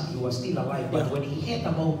his son, he was still alive. But when he heard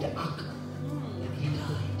about the ark, he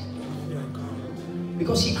died.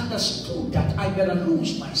 Because he understood that I better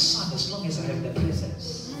lose my son as long as I have the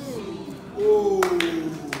presence. Oh.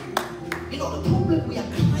 You know, the problem, we are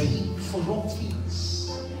crying for wrong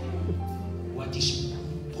things. What is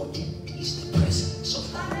important is the presence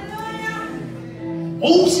of God.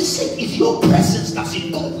 Moses said, "If your presence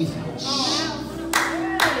doesn't go with us,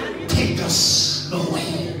 take us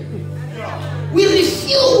nowhere." We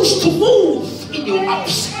refuse to move in your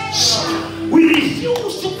absence. We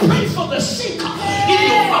refuse to pray for the sick in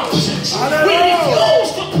your absence. We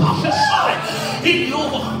refuse to prophesy in your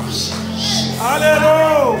absence.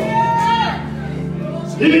 Hallelujah.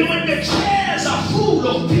 Even when the chairs are full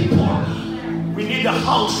of people, we need the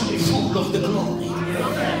house to be full of the glory.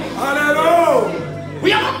 Hallelujah.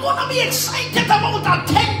 We are not going to be excited about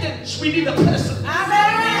attendance. We need the presence. Amen.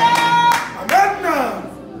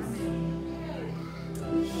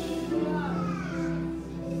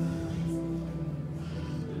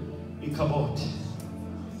 Ichabod,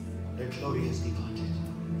 the glory has departed.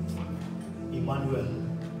 Emmanuel,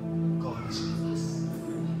 God is with us.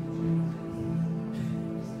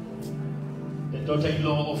 The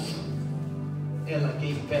daughter-in-law of Ella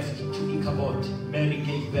gave birth to Ichabod. Mary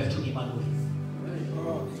gave birth to Emmanuel.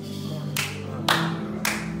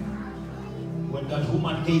 When that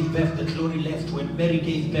woman gave birth, the glory left. When Mary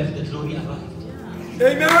gave birth, the glory arrived.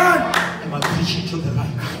 Amen. Am I preaching to the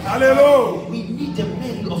right? Hallelujah. We need the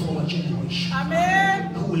Mary of our generation.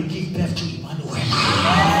 Amen. Who will give birth to Emmanuel.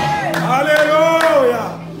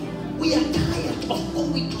 Hallelujah. We are tired of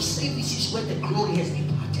going to services where the glory has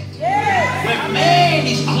departed. Yes. Where man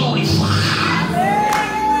is glorified.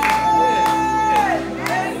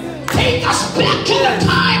 Take us back to the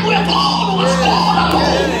time where God was all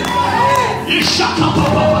alone.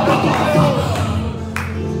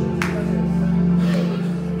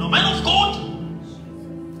 Now, man of God,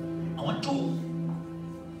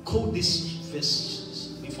 quote this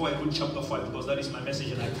verse before I go to chapter 5, because that is my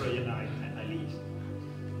message, and I pray and I leave.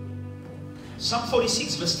 Psalm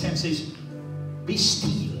 46 verse 10 says, be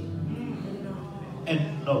still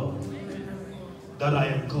and know that I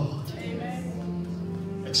am God.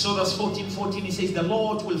 Exodus 14:14, it says, the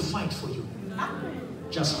Lord will fight for you.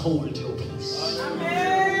 Just hold your peace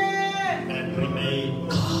and remain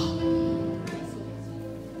calm.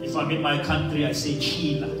 If I'm in my country, I say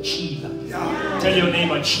chila, chila. Tell your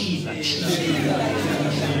neighbor, chila, chila.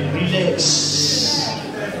 Relax.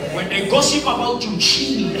 When they gossip about you,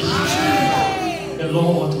 chila. The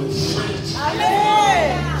Lord will fight.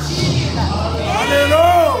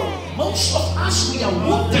 Hallelujah. Most of us, we are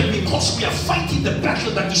wounded because we are fighting the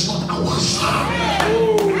battle that is not ours.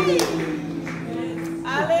 Hallelujah.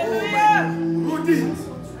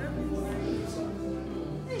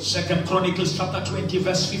 2 Chronicles chapter 20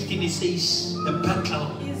 verse 15, it says, the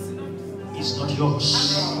battle is not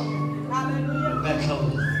yours. The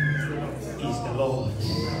battle is the Lord.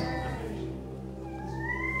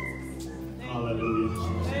 Hallelujah.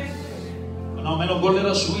 Now, men of God, let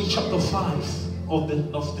us read chapter 5 of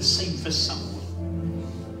the same first Samuel.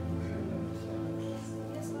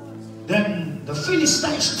 Then the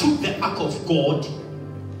Philistines took the ark of God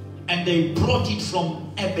and they brought it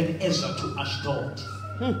from Ebenezer to Ashdod.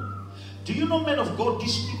 Do you know, men of God,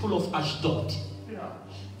 these people of Ashdod,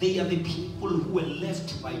 they are the people who were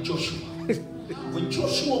left by Joshua. When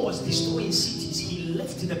Joshua was destroying cities, he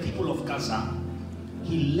left the people of Gaza,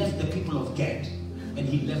 he left the people of Gad, and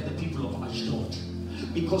he left the people of Ashdod,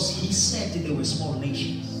 because he said they were small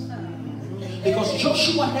nations. Because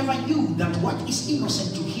Joshua never knew that what is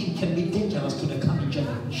innocent to him can be dangerous to the coming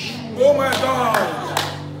generation. Oh my God.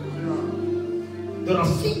 There are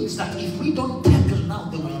things that if we don't tackle now,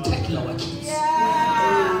 they will tackle our kids.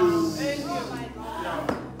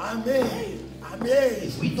 Amen. Amen.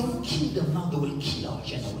 If we don't kill them now, they will kill our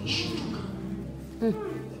generation to come.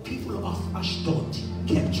 The people of Ashdod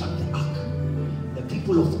captured the ark. The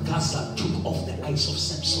people of Gaza took off the eyes of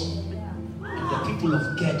Samson. And the people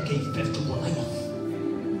of Gad gave birth to Goliath.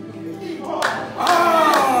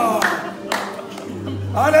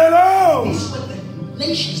 Hallelujah. These were the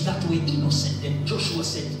nations that were innocent, and Joshua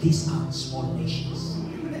said, these are small nations.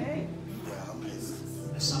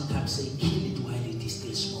 I sometimes say, kill it while it is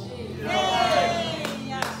still small.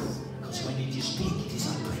 Because when it is big, it is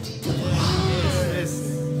unpredictable.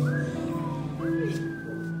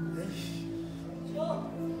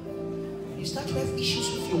 When you start to have issues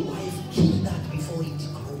with your wife, kill that before it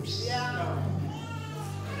grows.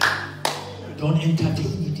 Don't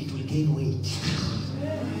entertain it, it will gain weight.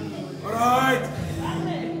 All right.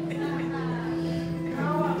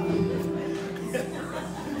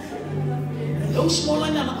 Those small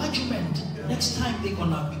an argument, next time they're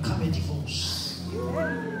gonna become a divorce.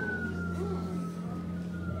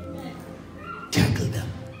 Tackle them.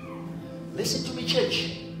 Listen to me,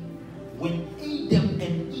 church. When Adam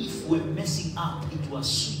and Eve were messing up, it was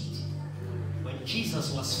sweet. When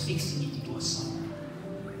Jesus was fixing it, it was sour.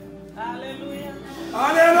 Hallelujah.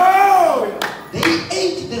 Hallelujah. They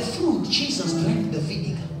ate the fruit, Jesus drank the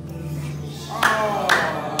vinegar.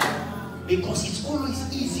 Because it's always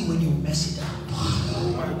easy when you mess it up. Oh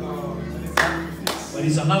my God. But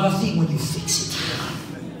it's another thing when you fix it.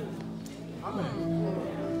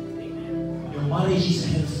 Your marriage is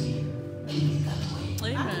healthy, keep it that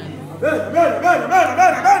way. Amen. Amen.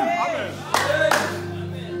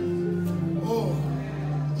 Amen. Oh.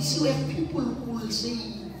 You see, we have people who will say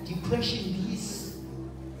depression this,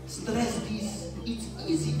 stress this. It's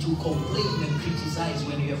easy to complain and criticize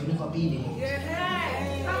when you have never been in it.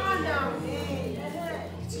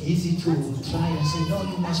 It's easy to try and say, no,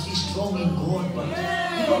 you must be strong in God, but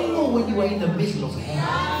you don't know when you are in the middle of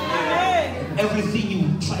hell. Everything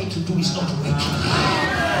you try to do is not working.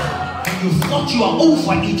 And you thought you are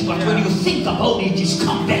over it, but when you think about it, it's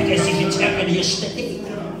come back as if it happened yesterday.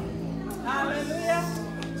 Hallelujah.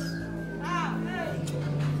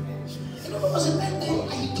 You know, there was a man called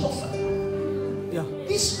Ahithophel. Yeah.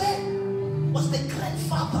 This man was the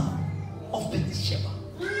grandfather of Bathsheba.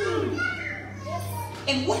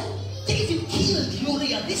 And when David killed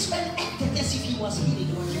Uriah, this man acted as if he was healed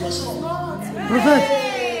when he was wrong.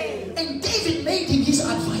 Perfect. And David made him his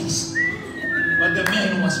advice. But the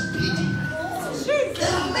man was bleeding.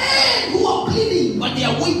 There are men who are bleeding, but they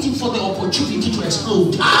are waiting for the opportunity to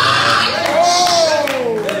explode.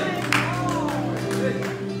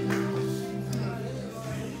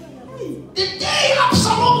 The day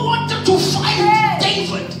Absalom wanted to fight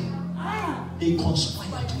David, they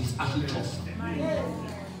conspired with Ahithophel.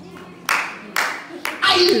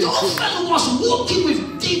 Ahithophel was walking with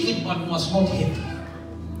David but was not happy.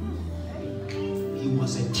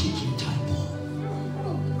 was a ticking time bomb.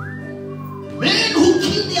 Men who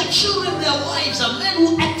killed their children, their wives, are men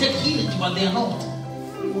who acted healed, but they are not.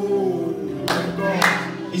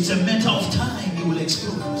 It's a matter of time you will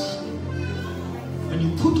explode. When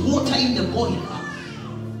you put water in the boiler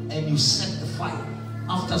and you set the fire,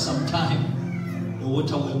 after some time, the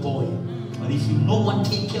water will boil. But if no one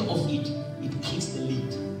takes care of it, it kicks the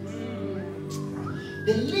lid.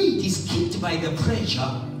 The lid is kicked by the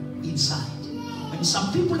pressure inside. When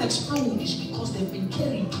some people explode, it's because they've been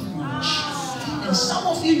carrying too much. And some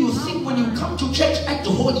of you, you think when you come to church at the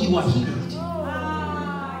hall, you are healed.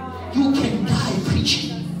 You can die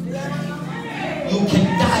preaching. You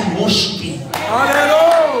can die worshiping.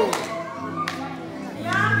 Hallelujah.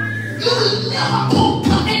 You will never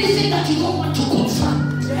conquer anything that you don't want to confront.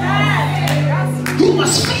 You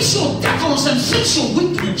must face your devils and face your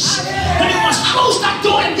weakness. And you must close that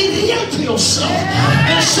door and be real to yourself.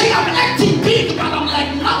 And say, I'm acting big, but I'm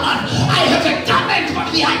like Naaman. I have a garment,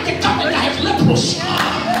 but behind the garment I have leprosy.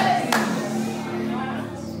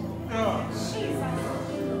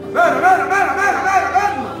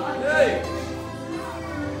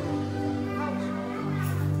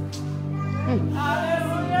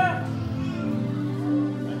 Hallelujah.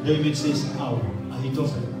 And David says, how?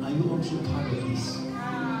 Ahithophel, are you also part of this?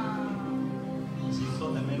 He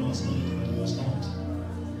thought the man was healed, but he was not.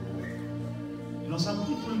 You know, some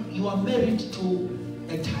people, you are married to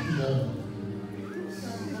a time bomb.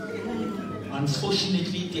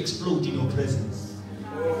 Unfortunately, it exploded in your presence.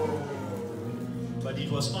 But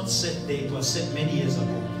it was not set there, it was set many years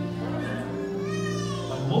ago.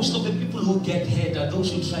 But most of the people who get hurt are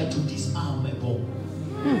those who try to disarm a bomb.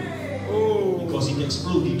 Because it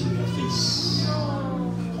exploded to their face.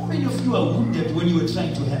 How many of you are wounded when you were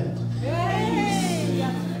trying to help?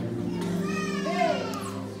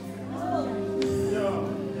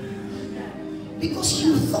 Because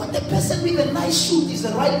you thought the person with a nice suit is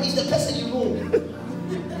the person you know.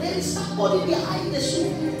 There is somebody behind the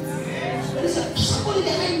suit. There is somebody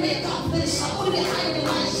behind makeup. There is somebody behind the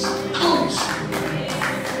nice house.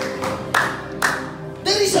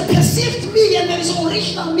 There is a perceived me and there is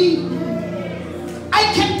original me.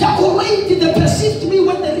 I can decorate the perceived me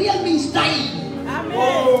when the real me is dying. Amen.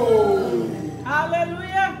 Oh.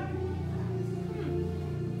 Hallelujah.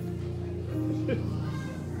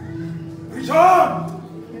 Return.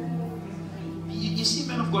 You see,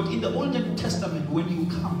 man of God, in the Old Testament, when you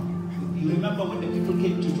come, you remember when the people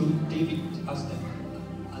came to David, asked them,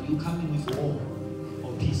 are you coming with war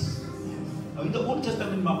or peace? Now in the Old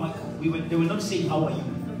Testament, they were not saying, how are you?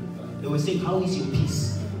 They were saying, how is your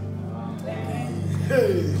peace?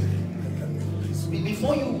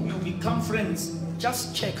 Before you become friends,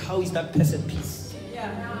 just check how is that person peace.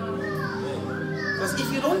 Because if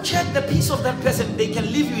you don't check the peace of that person, they can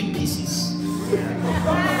leave you in pieces.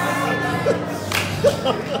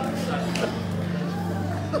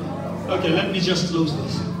 Okay, let me just close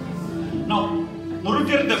this. Now,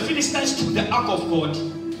 the Philistines took the ark of God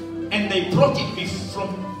and they brought it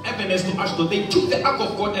from Ebenezer to Ashdod. They took the ark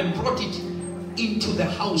of God and brought it into the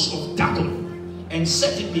house of Dagon and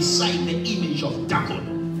set it beside the image of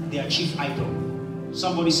Dagon, their chief idol.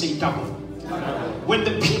 Somebody say Dagon. When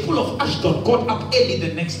the people of Ashdod got up early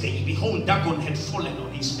the next day, behold, Dagon had fallen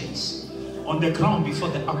on his face on the ground before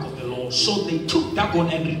the ark of the Lord. So they took Dagon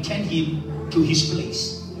and returned him to his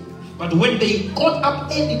place. But when they got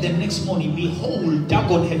up early the next morning, behold,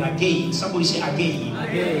 Dagon had again, somebody say again.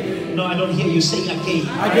 Again. No, I don't hear you say again.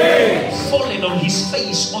 Again. Fallen on his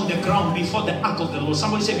face on the ground before the ark of the Lord.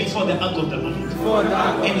 Somebody say before the ark of the Lord.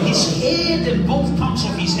 And his head and both palms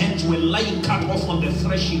of his hands were lying cut off on the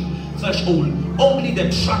threshold. Only the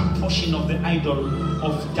trunk portion of the idol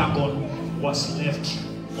of Dagon was left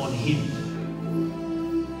on him.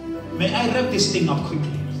 May I wrap this thing up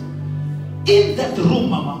quickly? In that room,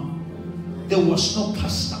 Mama, there was no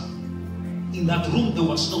pastor. In that room, there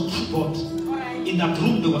was no keyboard. In that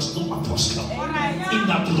room, there was no apostle. In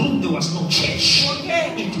that room, there was no church.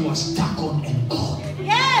 It was Dagon and God.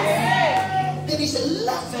 Yes. There is a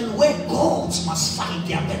level where gods must fight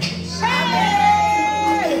their battles.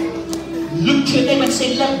 Look to them and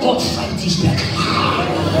say, let God fight his battle.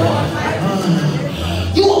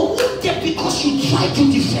 You are wounded because you try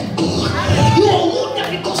to defend God. You are wounded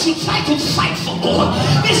because you try to fight for God.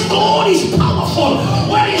 This God is powerful.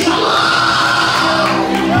 Where is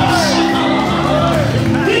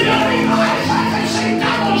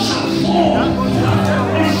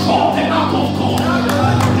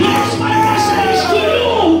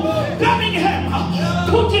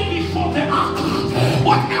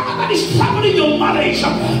is troubling your marriage,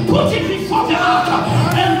 put it before the altar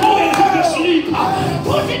and go and go to sleep.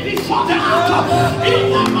 Put it before the altar.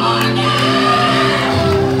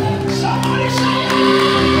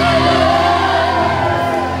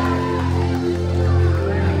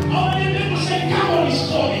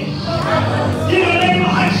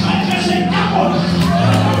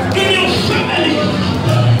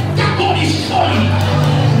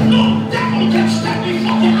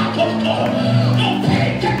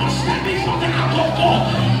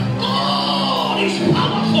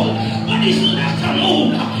 powerful when he's left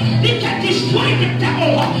alone. He can destroy the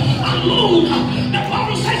devil alone. The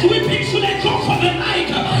Bible says weeping should endure for the night,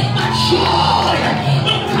 but joy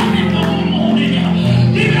will come in the morning.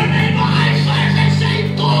 Give your neighbor high five and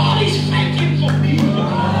say, God is fighting for me.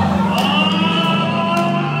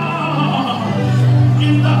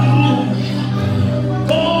 In that room,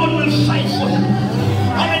 God will fight for you.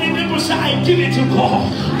 How many people say, I give it to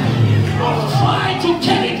God? I'll try to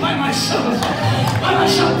get it by myself, but I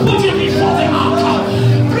shall put it before the altar.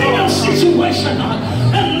 Bring your situation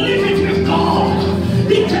and leave it with God.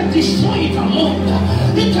 He can destroy it alone.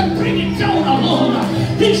 He can bring it down alone.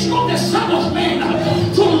 He's not the Son of Man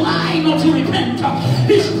to lie nor to repent.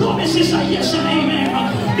 His promises are yes and amen.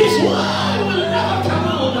 His word will never come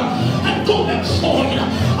out and go back void.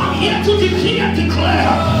 I'm here to decree and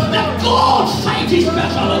declare that God fight his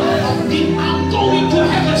battle. I'm going to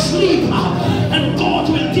have a sleep and God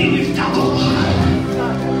will deal with that.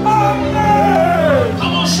 Amen.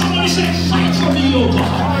 Come on, somebody say, fight for me, oh God.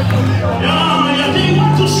 Yeah, they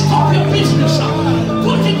want to stop your business.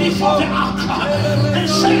 Put it before the altar and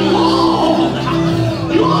say, Lord,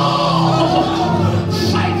 Lord,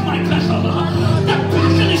 fight my battle. The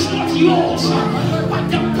battle is not yours, but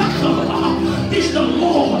the battle is the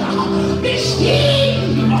Lord. Be still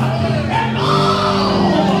and know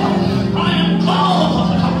I am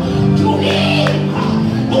God. To him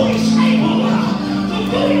who is able to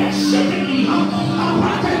do it exceedingly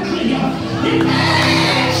abundantly,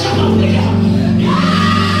 immeasurably.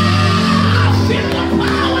 Feel the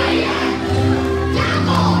power here.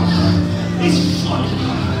 Devil is falling.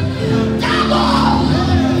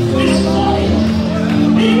 Devil is falling.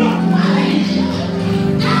 In your mind.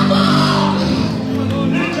 Devil,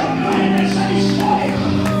 let your blindness is falling.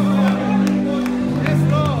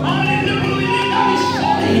 Hallelujah, that is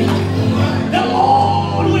falling. The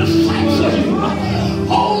Lord will fight for you.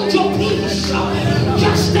 Hold your peace.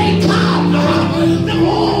 Just stay calm. The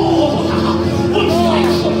Lord will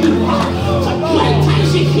fight for you. For greater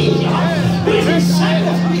is He who is inside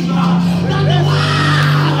of me than the one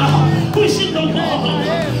who is in the world.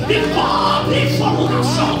 If God be for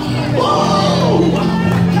us, oh,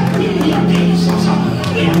 can we be against us?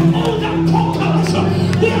 We are more than conquerors.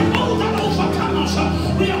 We are more than overcomers.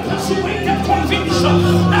 We are persuaded, convinced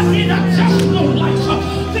that we are just no life.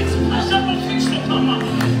 Things pleasurable, things to come.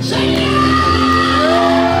 Say yeah!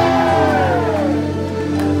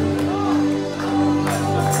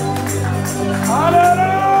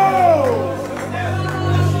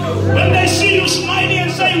 When they see you smiling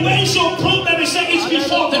and say, where's your problem? They say, it's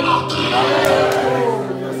before the altar.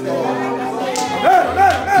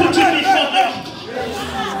 Put it before the altar.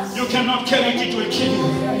 You cannot carry it to a king.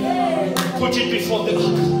 Put it before the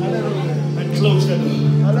altar and close the door.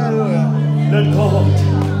 Let God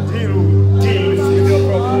deal with your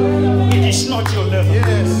problem. It is not your level.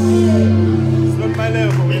 Yes. It's not my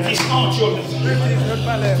level. It is not your level. It is not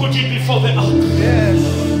my level. Put it before the altar. Yes.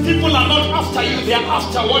 People are not after you, they are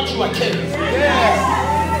after what you are carrying. Yes.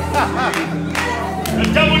 The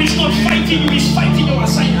devil is not fighting you, he's fighting your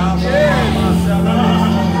assignment.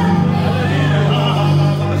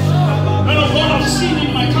 None of what I've seen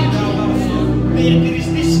in my country. There is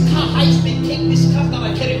this car, they take this car that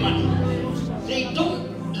I carry money. They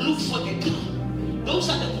don't look for the car. Those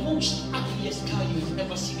are the most ugliest car you've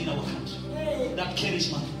ever seen in our country. That carries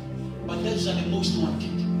money. But those are the most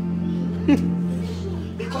wanted.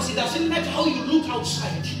 Because it doesn't matter how you look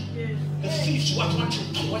outside. The thieves what you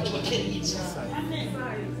are carrying inside.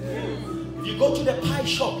 If you go to the pie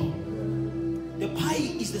shop, the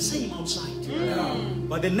pie is the same outside.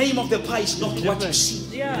 But the name of the pie is not what you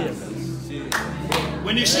see.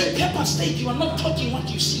 When you say pepper steak, you are not talking what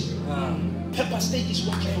you see. Pepper steak is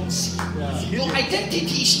what you don't see. Your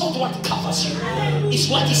identity is not what covers you. It's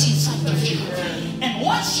what is inside of you. And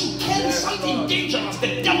once you carry something dangerous,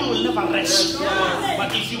 the devil will never rest.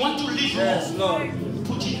 But if you want to live long,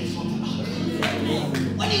 put it before the altar.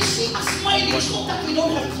 When you see us smiling, it's not that we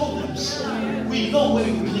don't have problems. We know where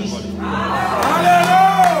we place it.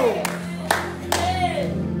 Hallelujah!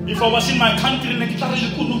 If I was in my country,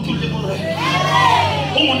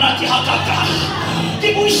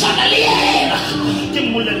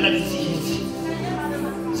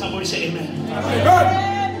 somebody say amen.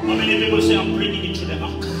 How many people say I'm bringing it to the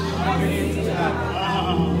ark?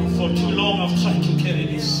 For too long I've tried to carry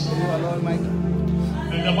this.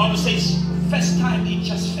 And the Bible says, first time it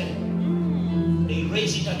just fell. They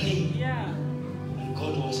raised it again. And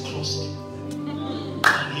God was crossed.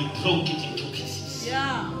 And He broke it into pieces. I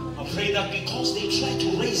pray that because they tried to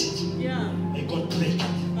raise it, may God break it.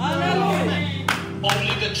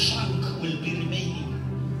 Only the trunk will be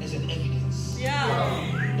remaining as an evidence.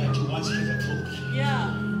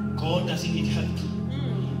 God doesn't need help.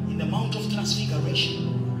 In the Mount of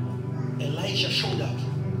Transfiguration, Elijah showed up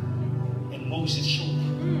and Moses showed up.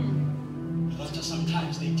 And after some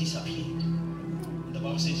times they disappeared. The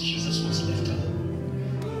Bible says Jesus was left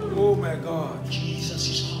alone. Oh my God. Jesus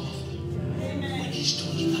is powerful when he's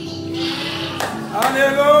doing the Lord.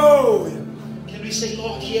 Hallelujah. Can we say,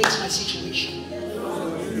 Lord, here is my situation?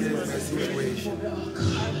 Here is my situation.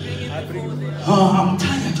 Oh, I'm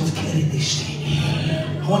tired of carrying this thing.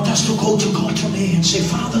 I want us to go to God today and say,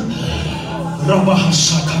 Father, fight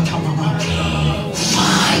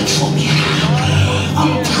for me.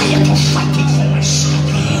 I'm tired of fighting for myself.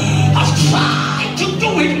 I've tried to do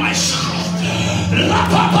it myself.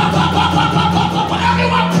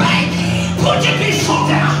 Everyone pray. Put it before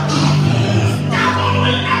them. Devil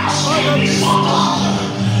will never stand before God.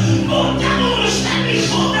 Oh, devil will stand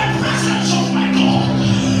before the presence of my God.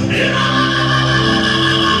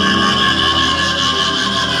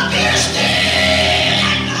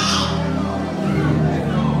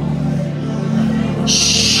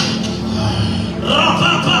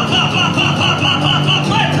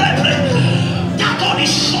 That God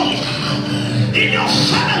is falling in your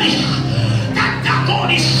family. That God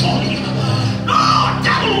is falling. No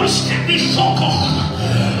devil will stand before God.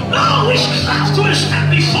 No witchcraft will stand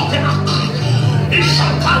before God. It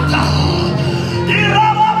shall come down.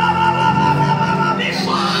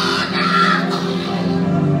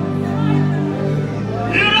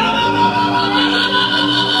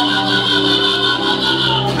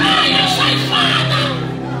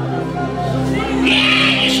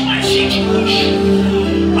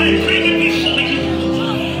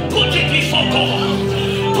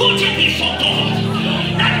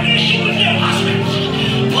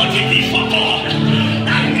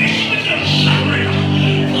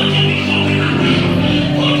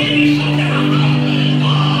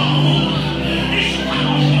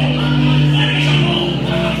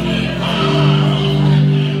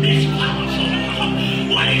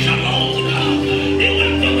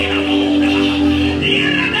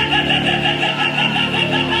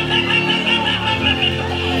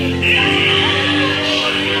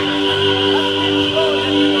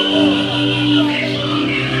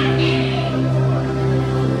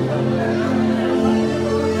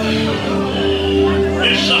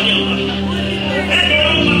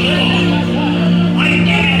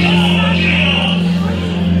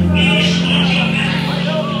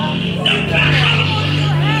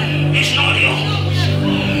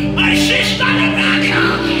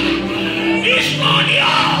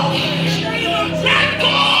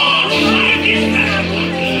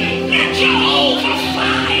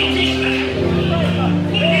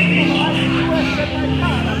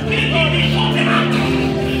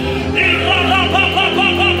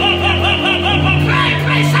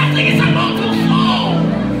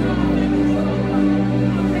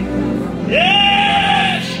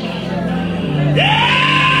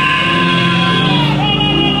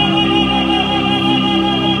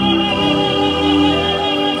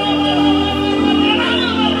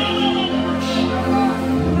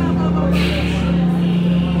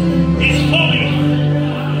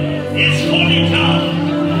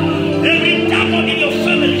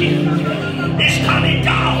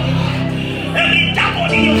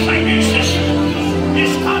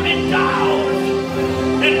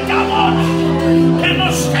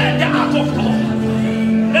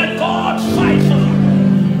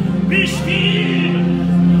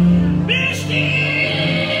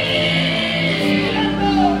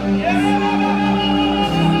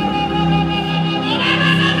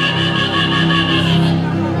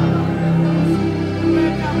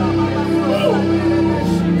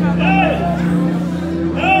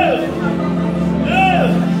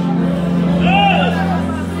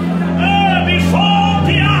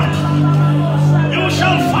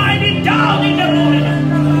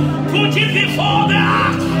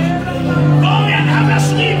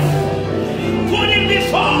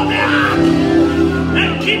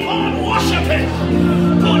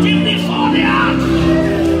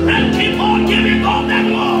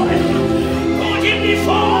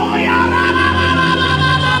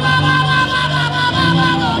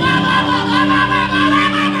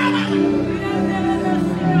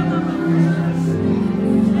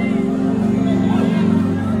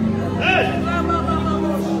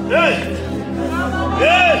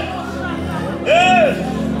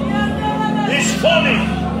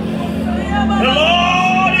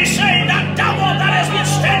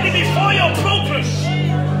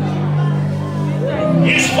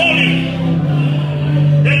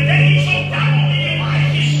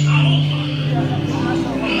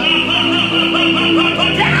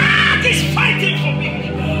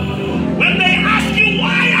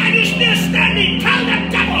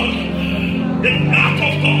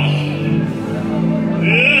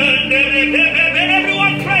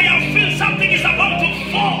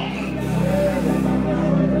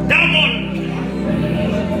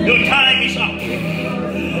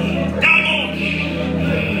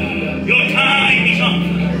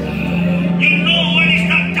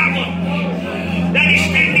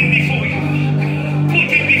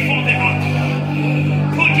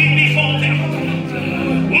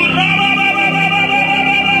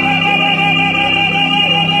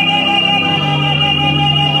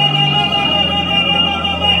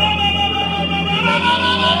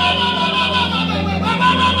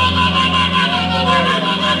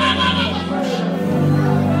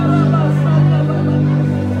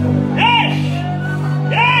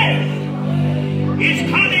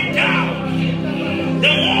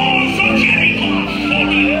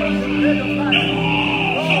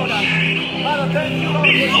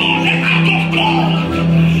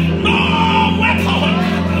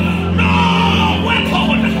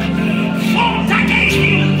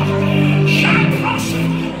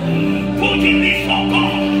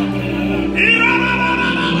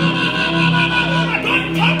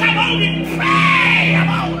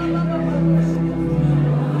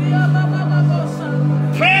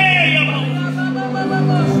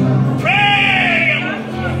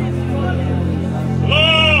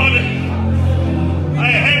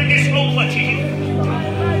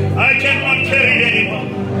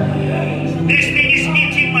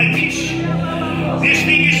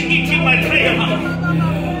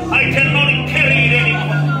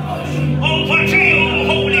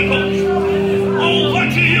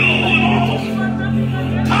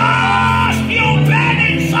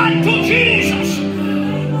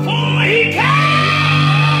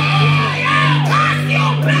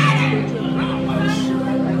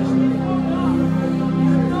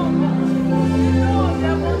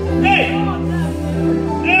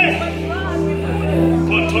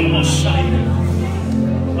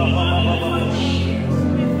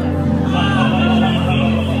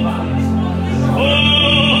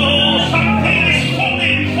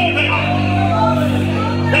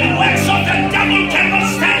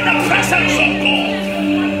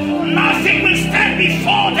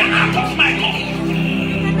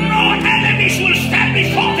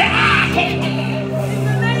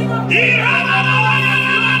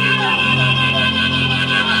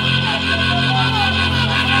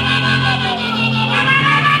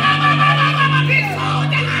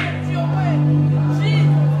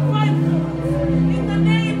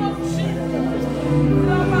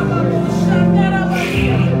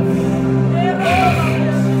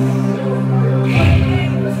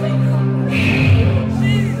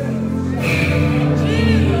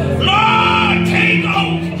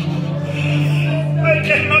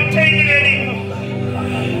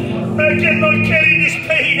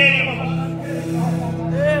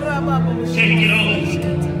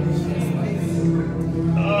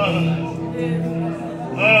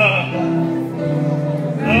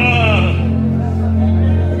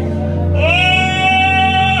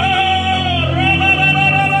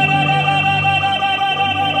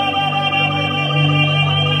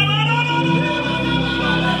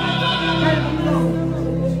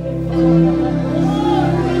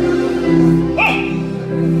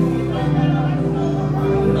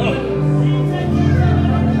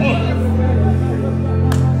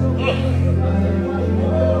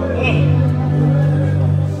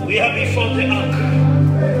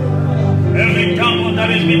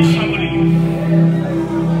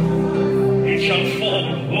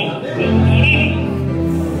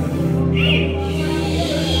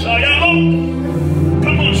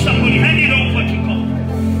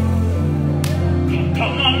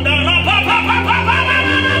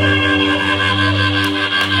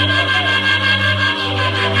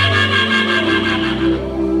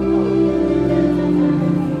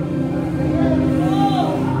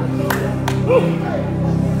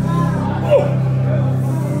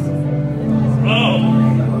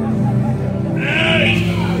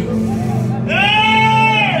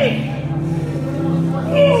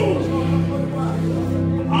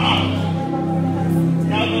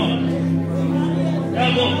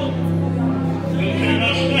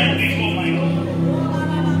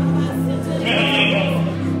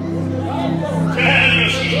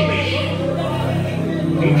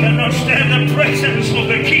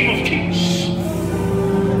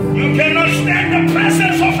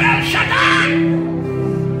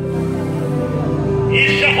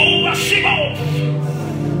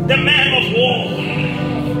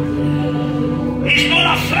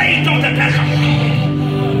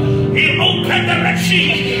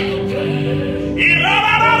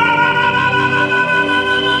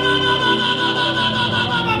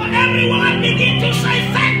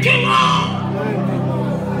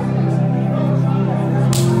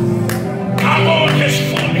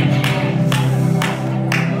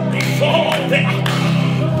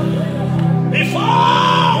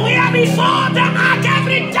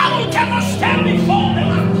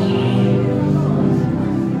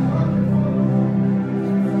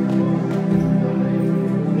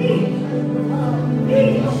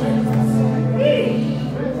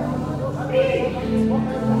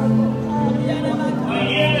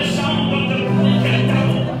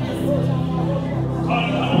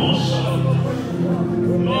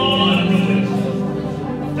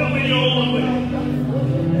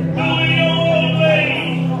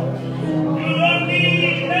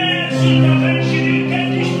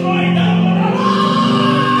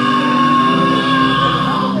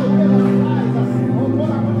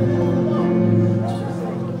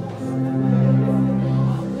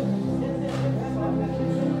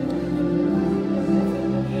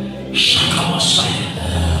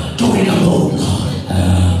 Do it alone, Lord.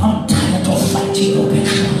 I'm tired of fighting your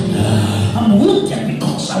battle. I'm wounded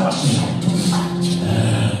because I was trying to fight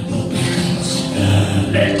your battles.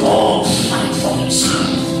 Let God fight for himself.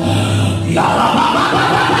 Let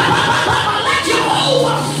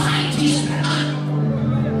Jehovah fight his battle.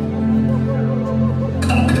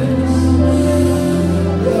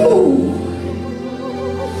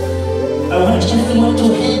 I want everyone to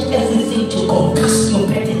hand everything to God. Cast your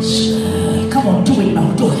burdens. Come on, do it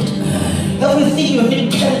now, do it. Everything you've been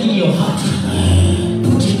carrying in your heart,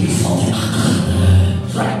 put it before the ark.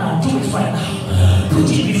 Right now, do it right now. Put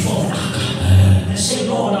it before the ark. And say,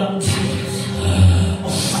 Lord, I'm tired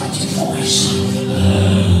of fighting for myself.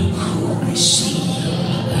 Who I see.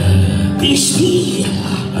 Be still.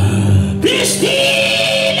 Be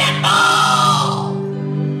still and know.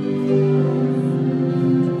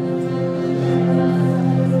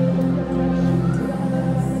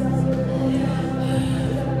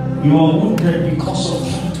 You are wounded because of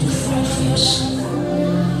trying to fight for yourself.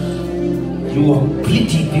 You are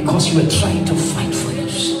bleeding because you are trying to fight for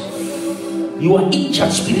yourself. You are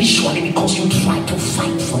injured spiritually because you try to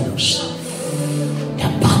fight for yourself. The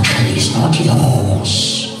battle is not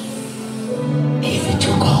yours. Give it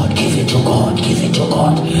to God, give it to God, give it to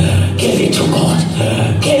God, give it to God,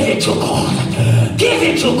 give it to God, give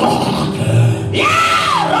it to God.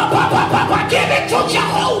 Yeah, give it to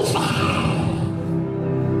Jehovah.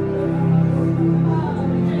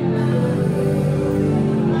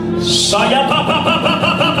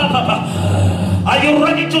 Are you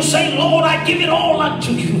ready to say, Lord, I give it all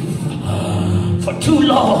unto you? For too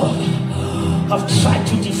long I've tried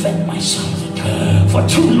to defend myself. For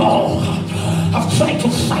too long I've tried to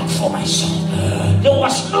fight for myself. There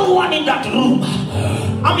was no one in that room.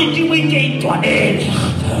 I'm in the way to an end.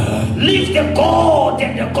 Leave the God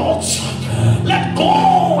and the gods. Let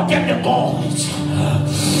God and the gods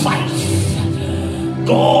fight.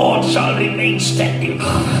 God shall remain standing.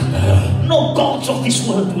 No gods of this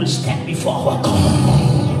world will stand before our God.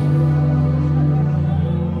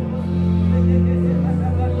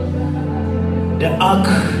 The ark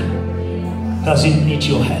doesn't need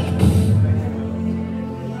your help.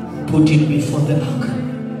 Put it before the ark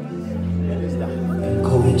and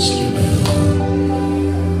go and sleep.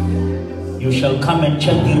 You shall come and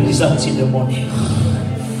check the results in the morning.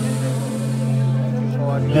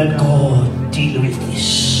 Let God deal with this.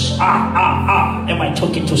 Am I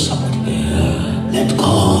talking to somebody? Let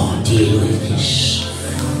God deal with this.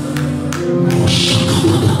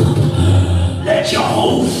 Let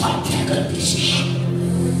Jehovah take a decision.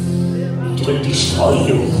 It will destroy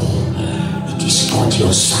you. It is not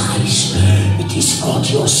your size. It is not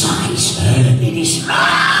your size. It is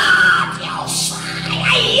not your size.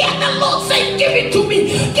 I hear the Lord say, give it to me.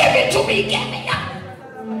 Give it to me. Give it.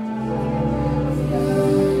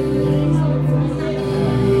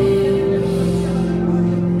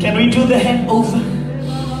 Can we do the hand over?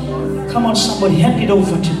 Come on, somebody, hand it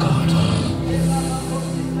over to God.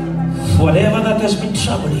 Whatever that has been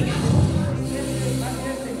troubling you,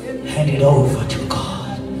 hand it over to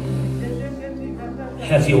God.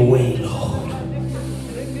 Have your way, Lord.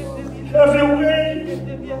 Have your way.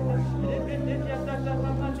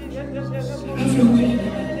 Have your way.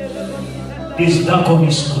 This dragon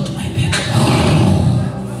is not my back.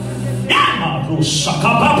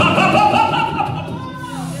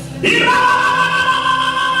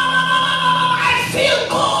 I feel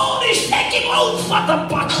God is taking over the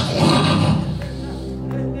battle.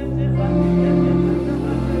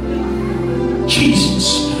 Jesus,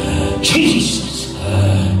 Jesus,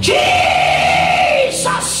 Jesus.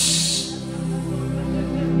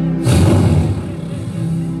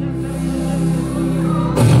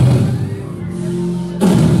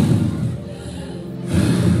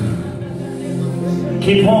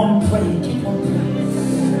 Keep on praying, keep on praying.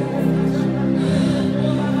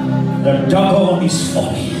 The dragon is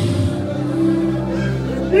falling.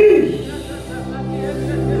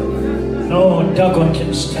 No dragon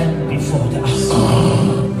can stand before the ark.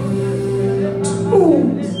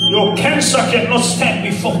 Your cancer cannot stand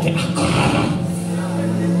before the ark.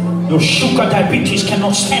 Your sugar diabetes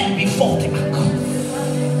cannot stand before the ark.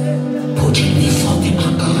 Put it before the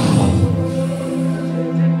ark.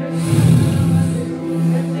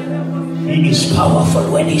 He is powerful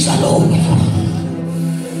when he's alone.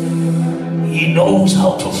 He knows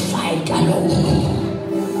how to fight alone.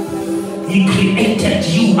 He created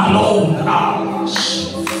you alone.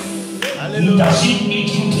 He doesn't need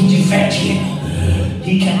you to defend him.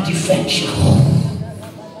 He can defend you.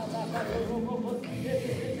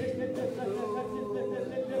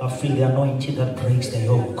 I feel the anointing that breaks the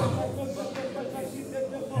yoke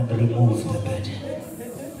and removes the burden.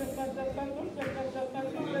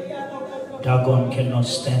 Dagon cannot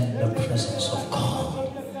stand the presence of God.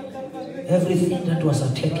 Everything that was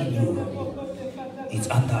attacking you, it's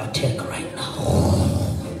under attack right now.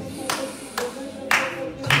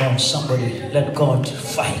 Come on, somebody, let God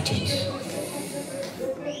fight it.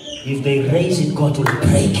 If they raise it, God will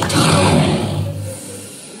break it.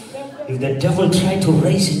 If the devil tried to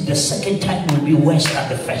raise it, the second time will be worse than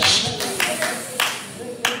the first.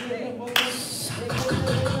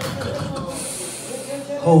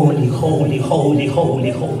 Holy, holy, holy,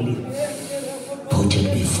 holy, holy. Put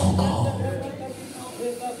it before God.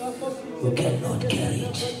 You cannot carry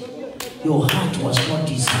it. Your heart was not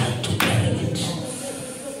designed to carry it.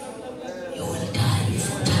 You will die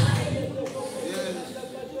before time.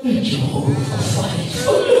 Let Jehovah fight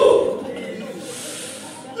for you.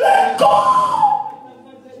 Let go.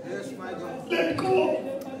 Let go.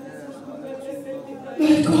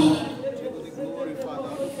 Let go.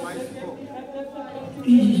 I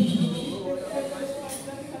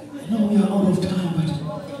know we are out of time, but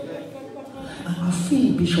I feel,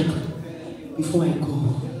 Bishop, before I go,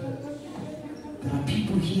 there are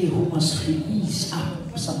people here who must release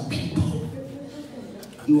up some people.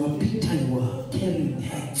 You are bitter, you are carrying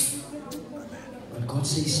heads. But God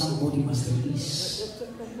says somebody must release.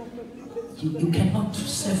 You cannot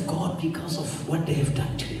serve God because of what they have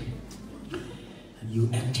done to you. And you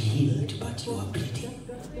act healed, but you are bleeding.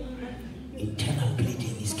 Internal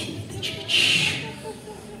bleeding is killing the church.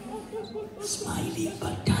 Smiling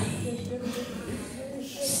but dying.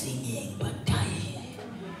 Singing but dying.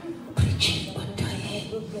 Preaching but dying.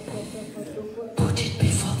 Put it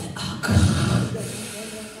before the ark.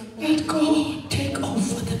 Let God take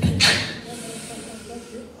over the picture.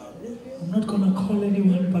 I'm not going to call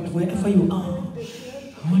anyone, but wherever you are,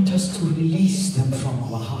 I want us to release them from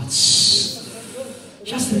our hearts.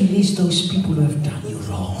 Just release those people who have done you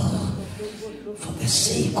wrong. For the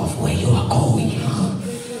sake of where you are going.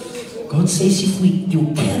 God says if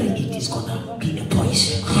you carry it, it's gonna be a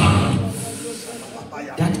poison.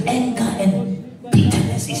 That anger and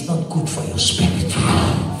bitterness is not good for your spirit.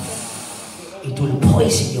 It will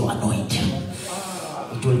poison your anointing.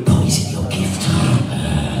 It will poison your gift.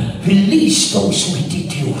 Release those who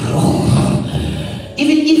did you wrong.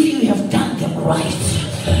 Even if you have done them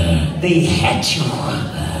right, they hurt you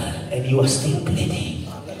and you are still bleeding.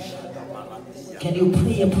 Can you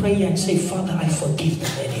pray a prayer and say, Father, I forgive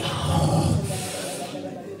them anyhow.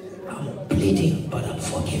 I'm bleeding, but I'm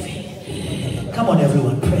forgiving. Come on,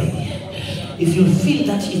 everyone, pray. If you feel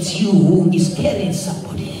that it's you who is carrying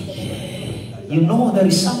somebody, you know there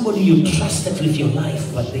is somebody you trusted with your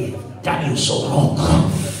life, but they've done you so wrong.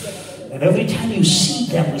 And every time you see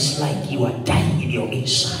them, it's like you are dying in your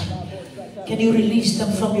inside. Can you release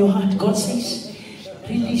them from your heart? God says,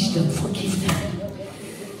 release them, forgive them.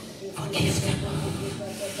 Forgive them.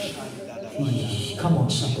 Come on,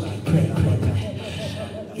 somebody, pray, pray, pray.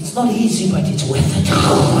 It's not easy, but it's worth it.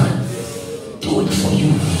 Do it for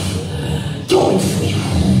you. Do it for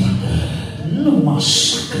you. No more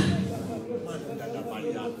suck.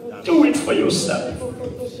 Do it for yourself.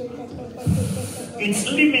 It's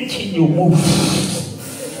limiting your move.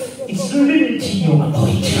 It's limiting your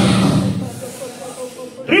anointing.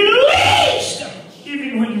 Release them,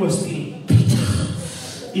 even when you are still bitter.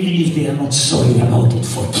 Even if they are not sorry about it,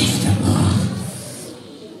 forgive them.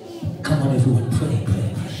 Come on, everyone, pray,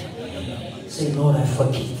 pray, pray. Say, Lord, I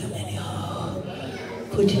forgive them anyhow.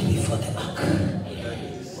 Put it before the ark.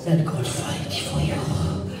 Let God fight for you.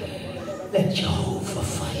 Let Jehovah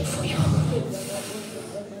fight for you.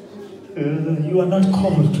 You are not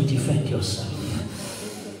called to defend yourself.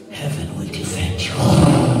 Heaven will defend you.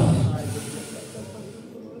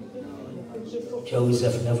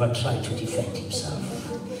 Joseph never tried to defend himself.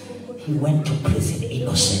 He went to prison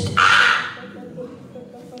innocent.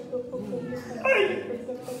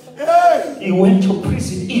 He went to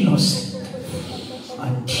prison innocent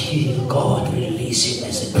until God released him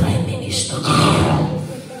as a prime minister.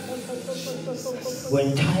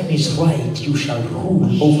 When time is right, you shall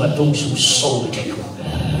rule over those who sold you.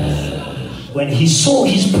 When he saw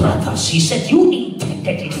his brothers, he said, you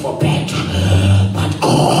intended it for bad, but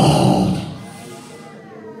God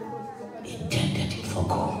intended it for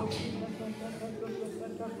good.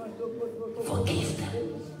 Forgive them.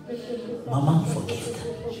 Mama, forgive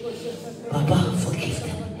them. Baba, forgive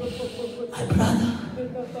them. My brother,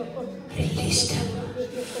 release them.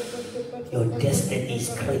 Your destiny is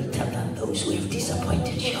greater than those who have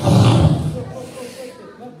disappointed you.